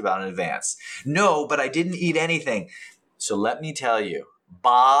talked about in advance? No, but I didn't eat anything. So let me tell you,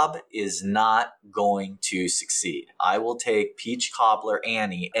 Bob is not going to succeed. I will take Peach Cobbler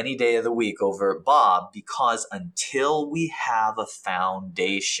Annie any day of the week over Bob, because until we have a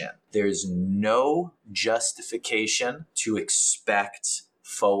foundation, there's no justification to expect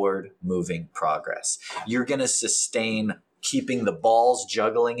forward moving progress. You're going to sustain keeping the balls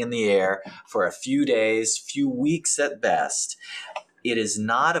juggling in the air for a few days, few weeks at best. It is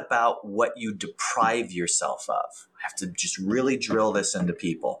not about what you deprive yourself of. I have to just really drill this into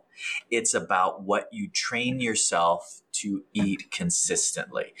people. It's about what you train yourself to eat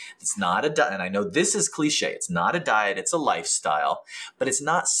consistently. It's not a diet. And I know this is cliche. It's not a diet. It's a lifestyle. But it's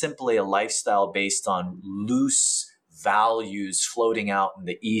not simply a lifestyle based on loose values floating out in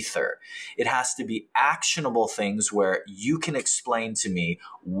the ether. It has to be actionable things where you can explain to me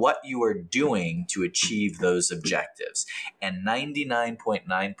what you are doing to achieve those objectives. And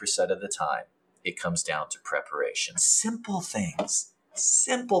 99.9% of the time, it comes down to preparation. Simple things,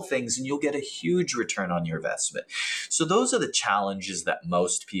 and you'll get a huge return on your investment. So those are the challenges that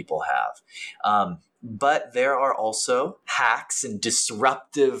most people have. But there are also hacks and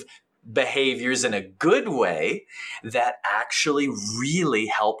disruptive behaviors in a good way that actually really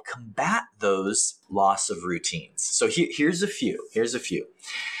help combat those loss of routines. So here's a few.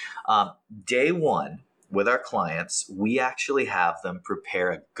 Day one with our clients, we actually have them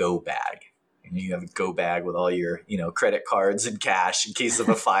prepare a go bag. And you have a go bag with all your, credit cards and cash in case of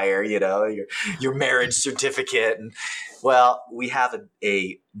a fire, your marriage certificate. And well, we have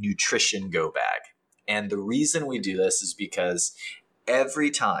a nutrition go bag. And the reason we do this is because every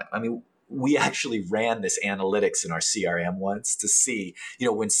time, we actually ran this analytics in our CRM once to see,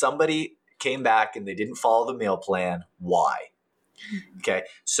 when somebody came back and they didn't follow the meal plan, why? Okay.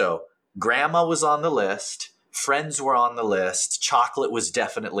 So grandma was on the list. Friends were on the list. Chocolate was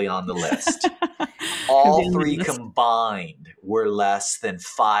definitely on the list. All three combined were less than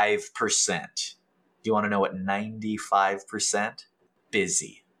 5%. Do you want to know what 95%?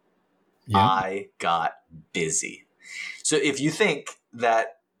 Busy. Yeah. I got busy. So if you think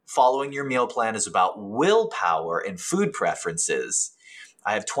that following your meal plan is about willpower and food preferences,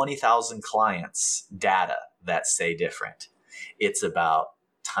 I have 20,000 clients data that say different. It's about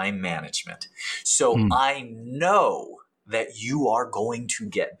time management. So I know that you are going to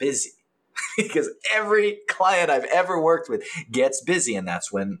get busy because every client I've ever worked with gets busy, and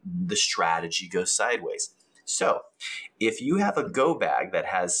that's when the strategy goes sideways. So if you have a go bag that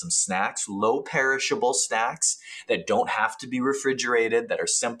has some snacks, low perishable snacks that don't have to be refrigerated, that are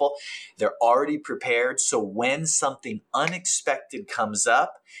simple, they're already prepared. So when something unexpected comes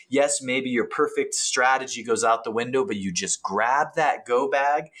up, yes, maybe your perfect strategy goes out the window, but you just grab that go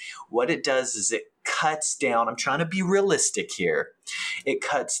bag. What it does is it cuts down, I'm trying to be realistic here, it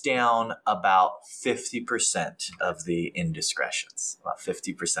cuts down about 50% of the indiscretions, about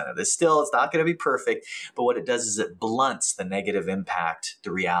 50% of this. Still, it's not going to be perfect, but what it does is it blunts the negative impact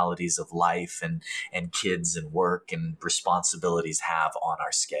the realities of life and kids and work and responsibilities have on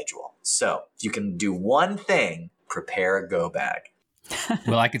our schedule. So if you can do one thing, prepare a go bag.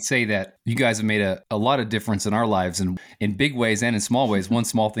 Well, I could say that you guys have made a lot of difference in our lives, and in big ways and in small ways. One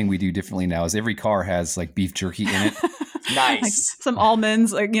small thing we do differently now is every car has like beef jerky in it. Nice. Like some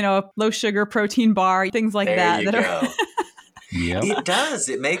almonds, like, a low sugar protein bar, things like there that. You go. Yep. It does.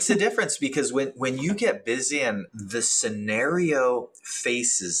 It makes a difference because when you get busy and the scenario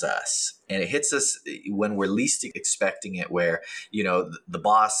faces us and it hits us when we're least expecting it, where, the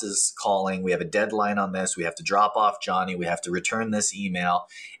boss is calling, we have a deadline on this, we have to drop off Johnny, we have to return this email,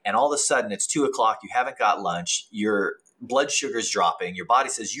 and all of a sudden it's 2:00, you haven't got lunch, your blood sugar's dropping, your body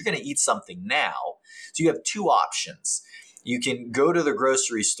says you're going to eat something now. So you have two options. You can go to the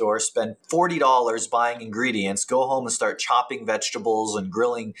grocery store, spend $40 buying ingredients, go home and start chopping vegetables and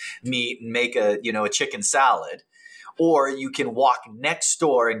grilling meat and make a chicken salad. Or you can walk next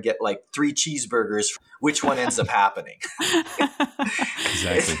door and get like 3 cheeseburgers. Which one ends up happening?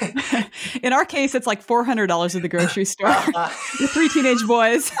 Exactly. In our case, it's like $400 at the grocery store with 3 teenage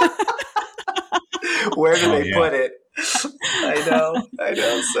boys. Where do they put it? I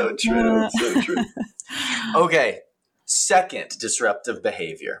know. So true. Okay. Second disruptive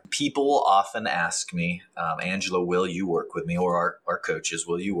behavior. People will often ask me, Angela, will you work with me? Or our coaches,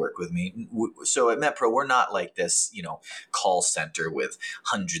 will you work with me? So at MetPro, we're not like this, call center with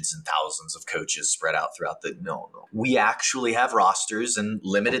hundreds and thousands of coaches spread out throughout no. We actually have rosters and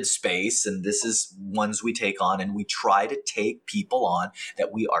limited space, and this is ones we take on, and we try to take people on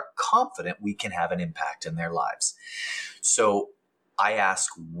that we are confident we can have an impact in their lives. So I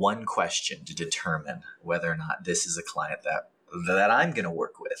ask one question to determine whether or not this is a client that I'm going to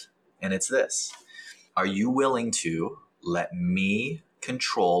work with. And it's this: are you willing to let me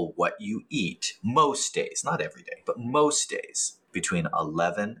control what you eat most days, not every day, but most days between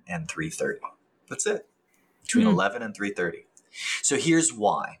 11 and 3:30? That's it. Between 11 and 3:30. So here's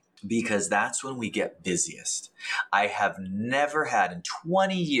why. Because that's when we get busiest. I have never had in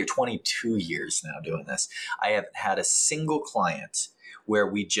 22 years now doing this, I haven't had a single client where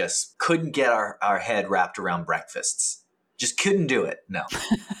we just couldn't get our head wrapped around breakfasts. Just couldn't do it. No.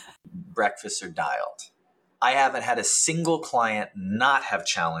 Breakfasts are dialed. I haven't had a single client not have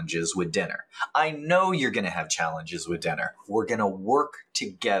challenges with dinner. I know you're going to have challenges with dinner. We're going to work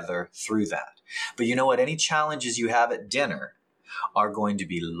together through that. But you know what? Any challenges you have at dinner are going to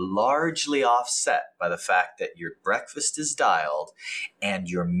be largely offset by the fact that your breakfast is dialed and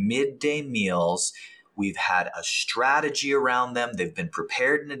your midday meals, we've had a strategy around them. They've been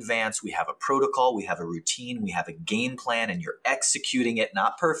prepared in advance. We have a protocol. We have a routine. We have a game plan, and you're executing it,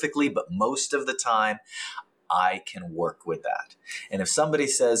 not perfectly, but most of the time. I can work with that. And if somebody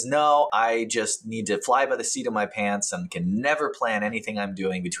says, no, I just need to fly by the seat of my pants and can never plan anything I'm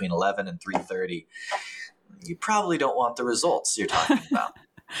doing between 11 and 3:30, you probably don't want the results you're talking about.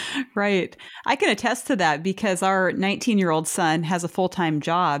 Right. I can attest to that because our 19-year-old son has a full-time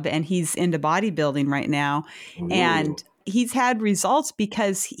job and he's into bodybuilding right now. Ooh. And he's had results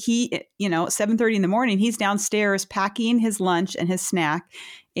because he, at 7:30 in the morning, he's downstairs packing his lunch and his snack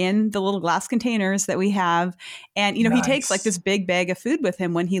in the little glass containers that we have. And, Nice. He takes like this big bag of food with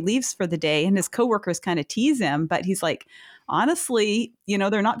him when he leaves for the day, and his coworkers kind of tease him, but he's like, honestly,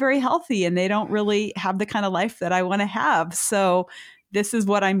 they're not very healthy and they don't really have the kind of life that I want to have. So this is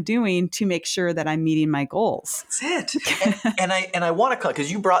what I'm doing to make sure that I'm meeting my goals. That's it. And I want to,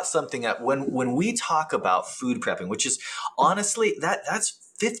 because you brought something up when we talk about food prepping, which is honestly, that's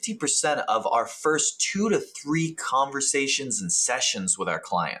 50% of our first 2 to 3 conversations and sessions with our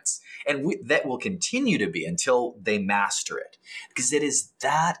clients. And that will continue to be until they master it, because it is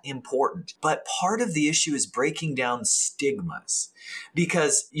that important. But part of the issue is breaking down stigmas,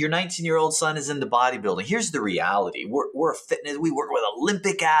 because your 19-year-old son is into bodybuilding. Here's the reality. We're a fitness. We work with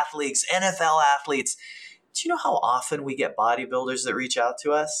Olympic athletes, NFL athletes. Do you know how often we get bodybuilders that reach out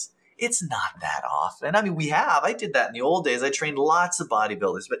to us? It's not that often. I mean, I did that in the old days. I trained lots of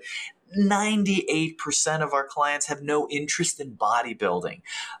bodybuilders, but 98% of our clients have no interest in bodybuilding,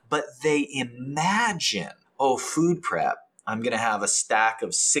 but they imagine, food prep. I'm going to have a stack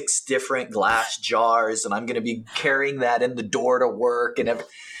of 6 different glass jars and I'm going to be carrying that in the door to work and everything.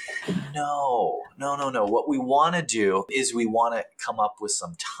 No. What we want to do is we want to come up with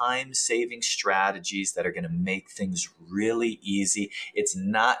some time-saving strategies that are going to make things really easy. It's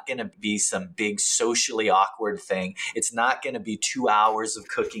not going to be some big socially awkward thing. It's not going to be 2 hours of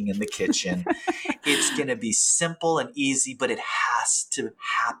cooking in the kitchen. It's going to be simple and easy, but it has to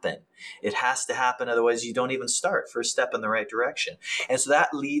happen. It has to happen. Otherwise, you don't even start. First step in the right direction. And so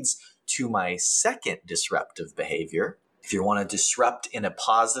that leads to my second disruptive behavior. If you want to disrupt in a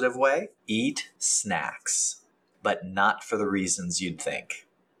positive way, eat snacks, but not for the reasons you'd think.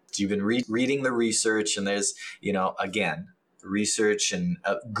 So you've been reading the research, and there's, again, research and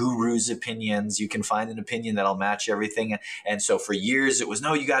gurus' opinions. You can find an opinion that'll match everything. And so for years it was,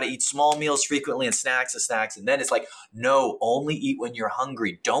 no, you got to eat small meals frequently and snacks and snacks. And then it's like, no, only eat when you're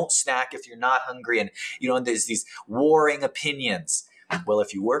hungry. Don't snack if you're not hungry. And, and there's these warring opinions. Well,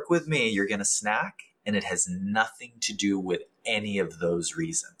 if you work with me, you're going to snack, and it has nothing to do with any of those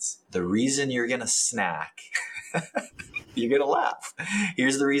reasons. The reason you're going to snack, you're going to laugh.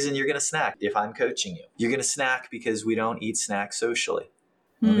 Here's the reason you're going to snack if I'm coaching you. You're going to snack because we don't eat snacks socially.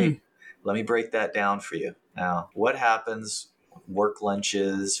 Let me break that down for you. Now, what happens? Work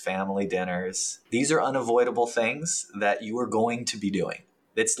lunches, family dinners. These are unavoidable things that you are going to be doing.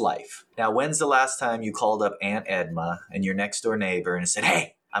 It's life. Now, when's the last time you called up Aunt Edma and your next door neighbor and said,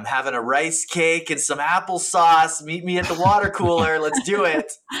 hey, I'm having a rice cake and some applesauce. Meet me at the water cooler. Let's do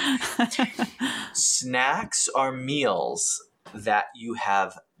it. Snacks are meals that you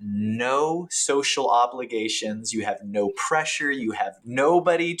have no social obligations. You have no pressure. You have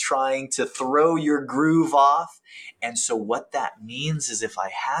nobody trying to throw your groove off. And so what that means is if I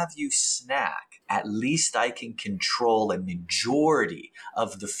have you snack, at least I can control a majority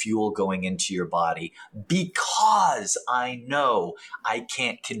of the fuel going into your body because I know I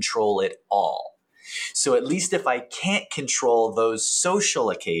can't control it all. So at least if I can't control those social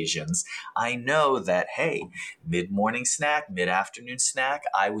occasions, I know that, hey, mid-morning snack, mid-afternoon snack,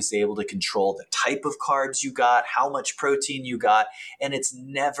 I was able to control the type of carbs you got, how much protein you got, and it's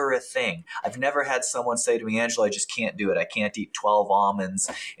never a thing. I've never had someone say to me, Angela, I just can't do it. I can't eat 12 almonds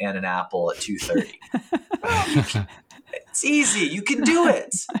and an apple at 2:30. It's easy. You can do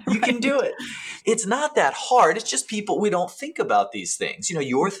it. You can do it. It's not that hard. It's just we don't think about these things.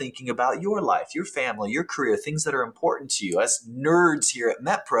 You're thinking about your life, your family, your career, things that are important to you. Us nerds here at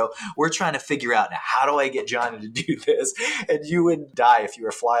MetPro, we're trying to figure out, now, how do I get Johnny to do this? And you would die if you were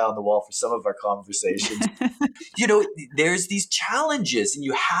a fly on the wall for some of our conversations. There's these challenges, and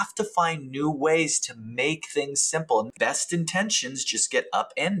you have to find new ways to make things simple. And best intentions just get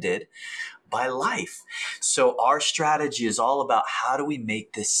upended by life. So our strategy is all about how do we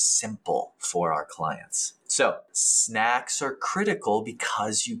make this simple for our clients. So snacks are critical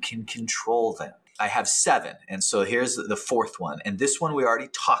because you can control them. I have 7. And so here's the 4th one. And this one we already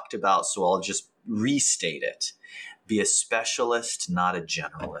talked about, so I'll just restate it. Be a specialist, not a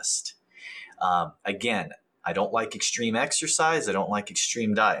generalist. Again, I don't like extreme exercise. I don't like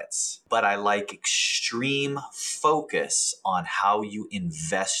extreme diets, but I like extreme focus on how you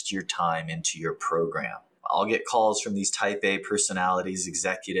invest your time into your program. I'll get calls from these type A personalities,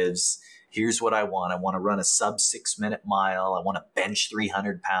 executives. Here's what I want. I want to run a sub 6-minute mile. I want to bench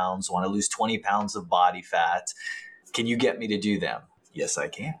 300 pounds. I want to lose 20 pounds of body fat. Can you get me to do them? Yes, I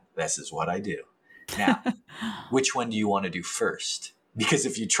can. This is what I do. Now, which one do you want to do first? Because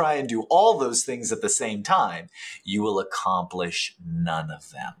if you try and do all those things at the same time, you will accomplish none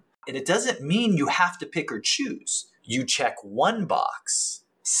of them. And it doesn't mean you have to pick or choose. You check one box,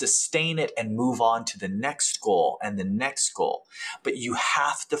 sustain it, and move on to the next goal and the next goal. But you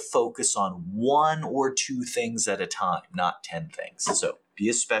have to focus on 1 or 2 things at a time, not 10 things. So be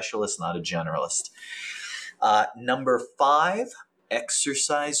a specialist, not a generalist. Number 5,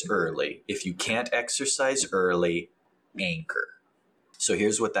 exercise early. If you can't exercise early, anchor. So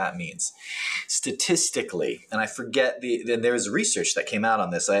here's what that means. Statistically, and I forget there was research that came out on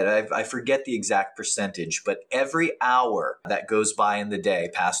this. I forget the exact percentage, but every hour that goes by in the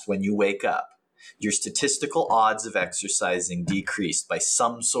day past when you wake up, your statistical odds of exercising decreased by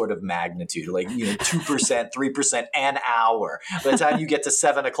some sort of magnitude, like 2%, 3% an hour. By the time you get to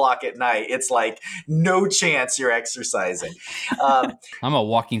 7 o'clock at night, it's like no chance you're exercising. I'm a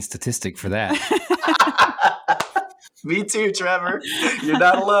walking statistic for that. Me too, Trevor. You're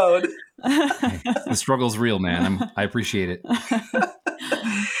not alone. The struggle's real, man. I appreciate it.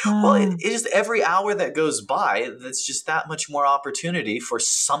 Well, it is every hour that goes by, that's just that much more opportunity for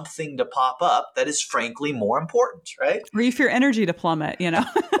something to pop up that is frankly more important, right? Or for your energy to plummet,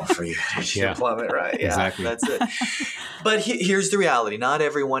 Well, for your energy to plummet, right? Yeah, exactly. That's it. But here's the reality. Not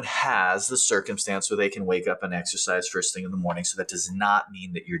everyone has the circumstance where they can wake up and exercise first thing in the morning, so that does not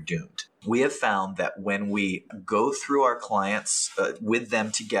mean that you're doomed. We have found that when we go through our clients with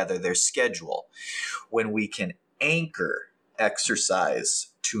them together, their schedule, when we can anchor exercise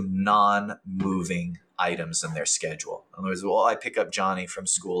to non-moving items in their schedule. In other words, well, I pick up Johnny from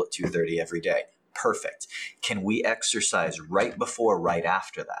school at 2:30 every day. Perfect. Can we exercise right before, right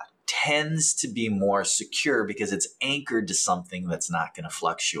after that? Tends to be more secure because it's anchored to something that's not going to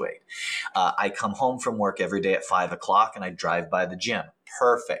fluctuate. I come home from work every day at 5 o'clock and I drive by the gym.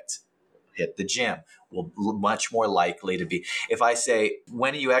 Perfect. hit the gym. Will much more likely to be. If I say,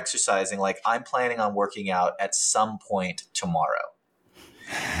 when are you exercising? Like, I'm planning on working out at some point tomorrow.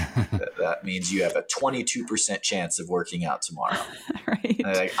 That means you have a 22% chance of working out tomorrow. Right.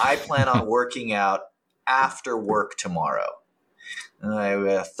 Like, I plan on working out after work tomorrow. I have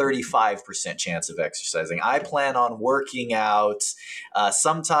a 35% chance of exercising. I plan on working out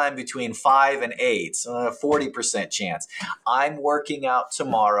sometime between 5 and 8, 40% chance. I'm working out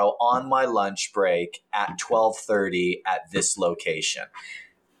tomorrow on my lunch break at 12:30 at this location.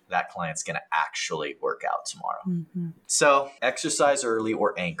 That client's going to actually work out tomorrow. Mm-hmm. So exercise early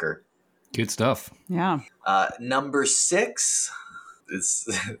or anchor. Good stuff. Yeah. Number 6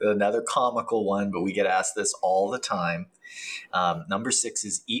 is another comical one, but we get asked this all the time. Number 6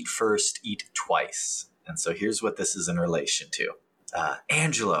 is eat first, eat twice. And so here's what this is in relation to.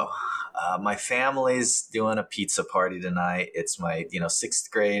 Angelo, my family's doing a pizza party tonight. It's my, 6th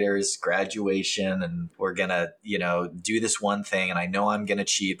graders graduation, and we're going to, do this one thing, and I know I'm going to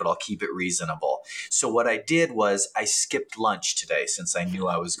cheat, but I'll keep it reasonable. So what I did was I skipped lunch today since I knew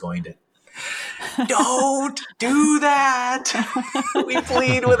I was going to. Don't do that. We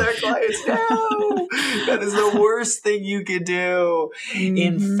plead with our clients. No, that is the worst thing you could do. Mm-hmm.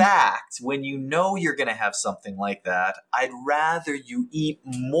 In fact, when you know you're going to have something like that, I'd rather you eat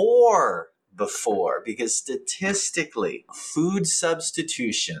more before, because statistically, food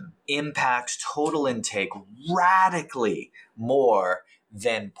substitution impacts total intake radically more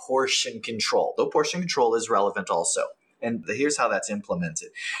than portion control, though portion control is relevant also. And here's how that's implemented.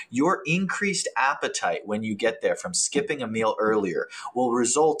 Your increased appetite when you get there from skipping a meal earlier will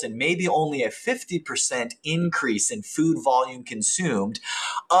result in maybe only a 50% increase in food volume consumed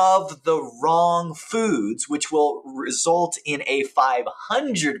of the wrong foods, which will result in a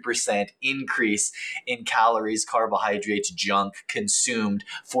 500% increase in calories, carbohydrates, junk consumed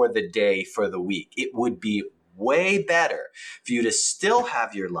for the day, for the week. It would be way better for you to still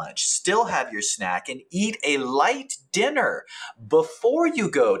have your lunch, still have your snack, and eat a light dinner before you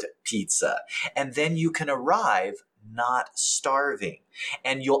go to pizza. And then you can arrive not starving.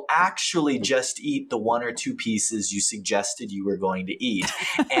 And you'll actually just eat the 1 or 2 pieces you suggested you were going to eat.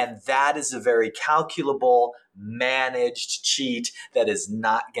 And that is a very calculable, managed cheat that is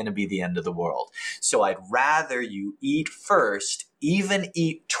not going to be the end of the world. So I'd rather you eat first, even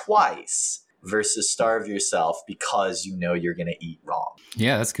eat twice, versus starve yourself because you know you're going to eat wrong.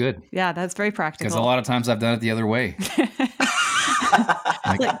 Yeah, that's good. Yeah, that's very practical. Because a lot of times I've done it the other way.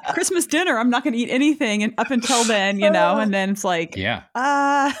 Like Christmas dinner, I'm not going to eat anything and up until then, and then it's like, Yeah.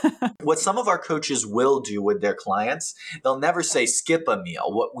 What some of our coaches will do with their clients, they'll never say skip a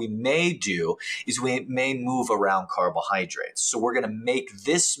meal. What we may do is we may move around carbohydrates. So we're going to make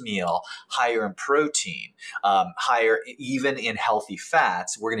this meal higher in protein, higher even in healthy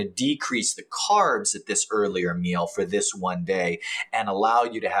fats. We're going to decrease the carbs at this earlier meal for this one day and allow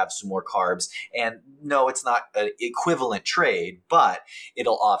you to have some more carbs. And no, it's not an equivalent trade, but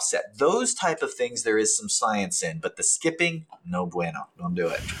it'll offset. Those type of things there is some science in, but the skipping, no bueno. Don't do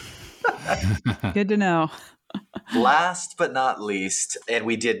it. Good to know. Last but not least, and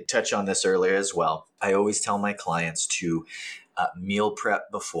we did touch on this earlier as well, I always tell my clients to meal prep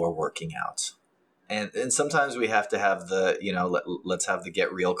before working out. And sometimes we have to have the, let's have the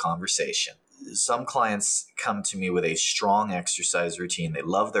get real conversation. Some clients come to me with a strong exercise routine. They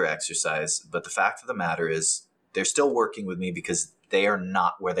love their exercise, but the fact of the matter is they're still working with me because they are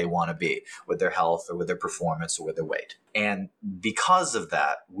not where they want to be with their health or with their performance or with their weight. And because of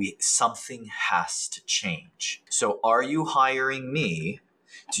that, something has to change. So are you hiring me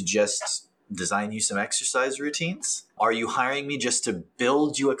to just design you some exercise routines? Are you hiring me just to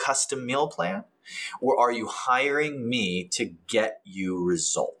build you a custom meal plan? Or are you hiring me to get you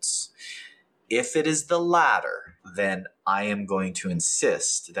results? If it is the latter, then I am going to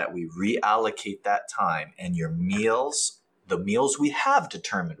insist that we reallocate that time, and your meals, the meals we have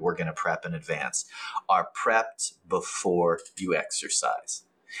determined we're going to prep in advance, are prepped before you exercise.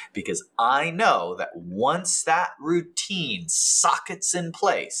 Because I know that once that routine sockets in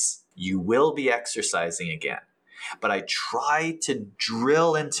place, you will be exercising again. But I try to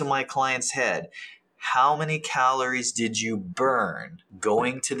drill into my client's head, how many calories did you burn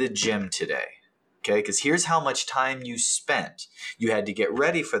going to the gym today? Okay, because here's how much time you spent. You had to get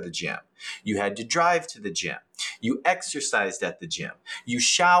ready for the gym. You had to drive to the gym. You exercised at the gym. You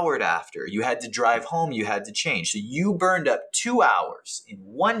showered after. You had to drive home. You had to change. So you burned up 2 hours in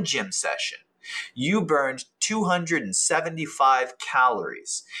one gym session. You burned 275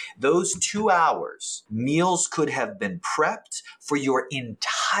 calories. Those 2 hours, meals could have been prepped for your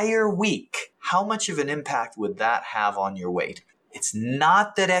entire week. How much of an impact would that have on your weight? It's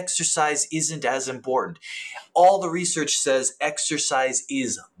not that exercise isn't as important. All the research says exercise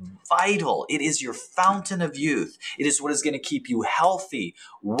is vital. It is your fountain of youth. It is what is going to keep you healthy,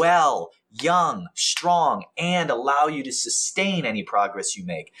 well, young, strong, and allow you to sustain any progress you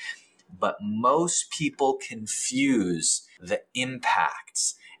make. But most people confuse the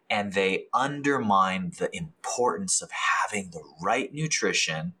impacts and they undermine the importance of having the right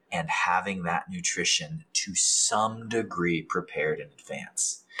nutrition and having that nutrition to some degree prepared in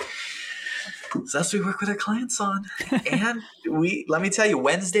advance. So that's what we work with our clients on. And let me tell you,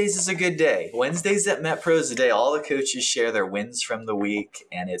 Wednesdays is a good day. Wednesdays at MetPro is a day all the coaches share their wins from the week.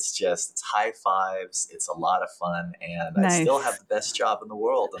 And it's high fives. It's a lot of fun. And Nice. I still have the best job in the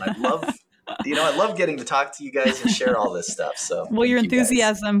world. And I love getting to talk to you guys and share all this stuff. So, well, your thank you guys.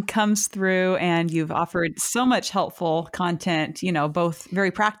 enthusiasm comes through, and you've offered so much helpful content, both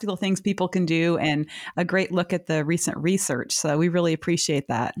very practical things people can do and a great look at the recent research. So we really appreciate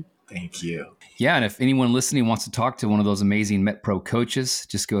that. Thank you. Yeah, and if anyone listening wants to talk to one of those amazing MetPro coaches,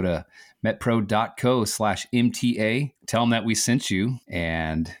 just go to metpro.co/MTA. Tell them that we sent you,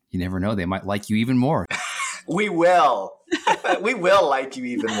 and you never know, they might like you even more. We will. We will like you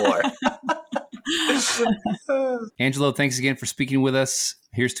even more. Angelo, thanks again for speaking with us.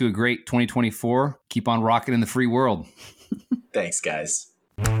 Here's to a great 2024. Keep on rocking in the free world. Thanks, guys.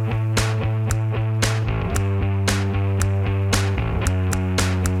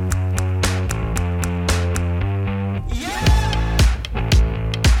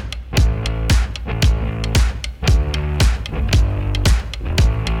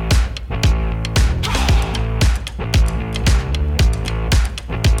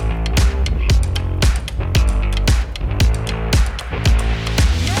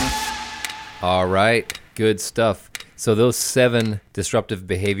 All right, good stuff. So those 7 disruptive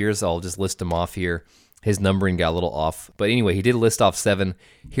behaviors, I'll just list them off here. His numbering got a little off. But anyway, he did list off 7.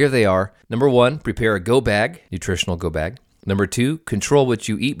 Here they are. Number 1, prepare a go bag, nutritional go bag. Number 2, control what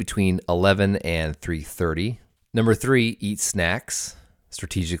you eat between 11 and 3:30. Number 3, eat snacks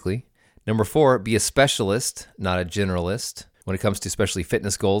strategically. Number 4, be a specialist, not a generalist, when it comes to especially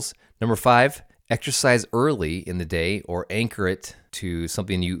fitness goals. Number 5, exercise early in the day or anchor it to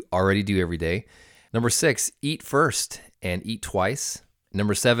something you already do every day. Number 6, eat first and eat twice.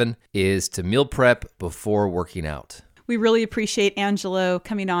 Number 7 is to meal prep before working out. We really appreciate Angelo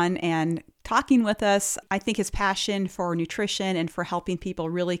coming on and talking with us. I think his passion for nutrition and for helping people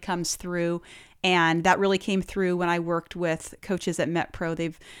really comes through. And that really came through when I worked with coaches at MetPro.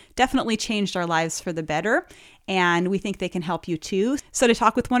 They've definitely changed our lives for the better. And we think they can help you too. So to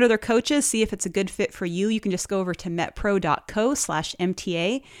talk with one of their coaches, see if it's a good fit for you, you can just go over to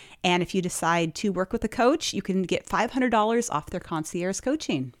metpro.co/MTA. And if you decide to work with a coach, you can get $500 off their concierge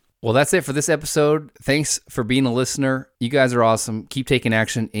coaching. Well, that's it for this episode. Thanks for being a listener. You guys are awesome. Keep taking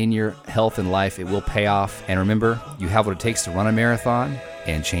action in your health and life. It will pay off. And remember, you have what it takes to run a marathon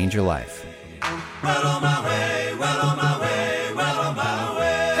and change your life. Well on my way, well on my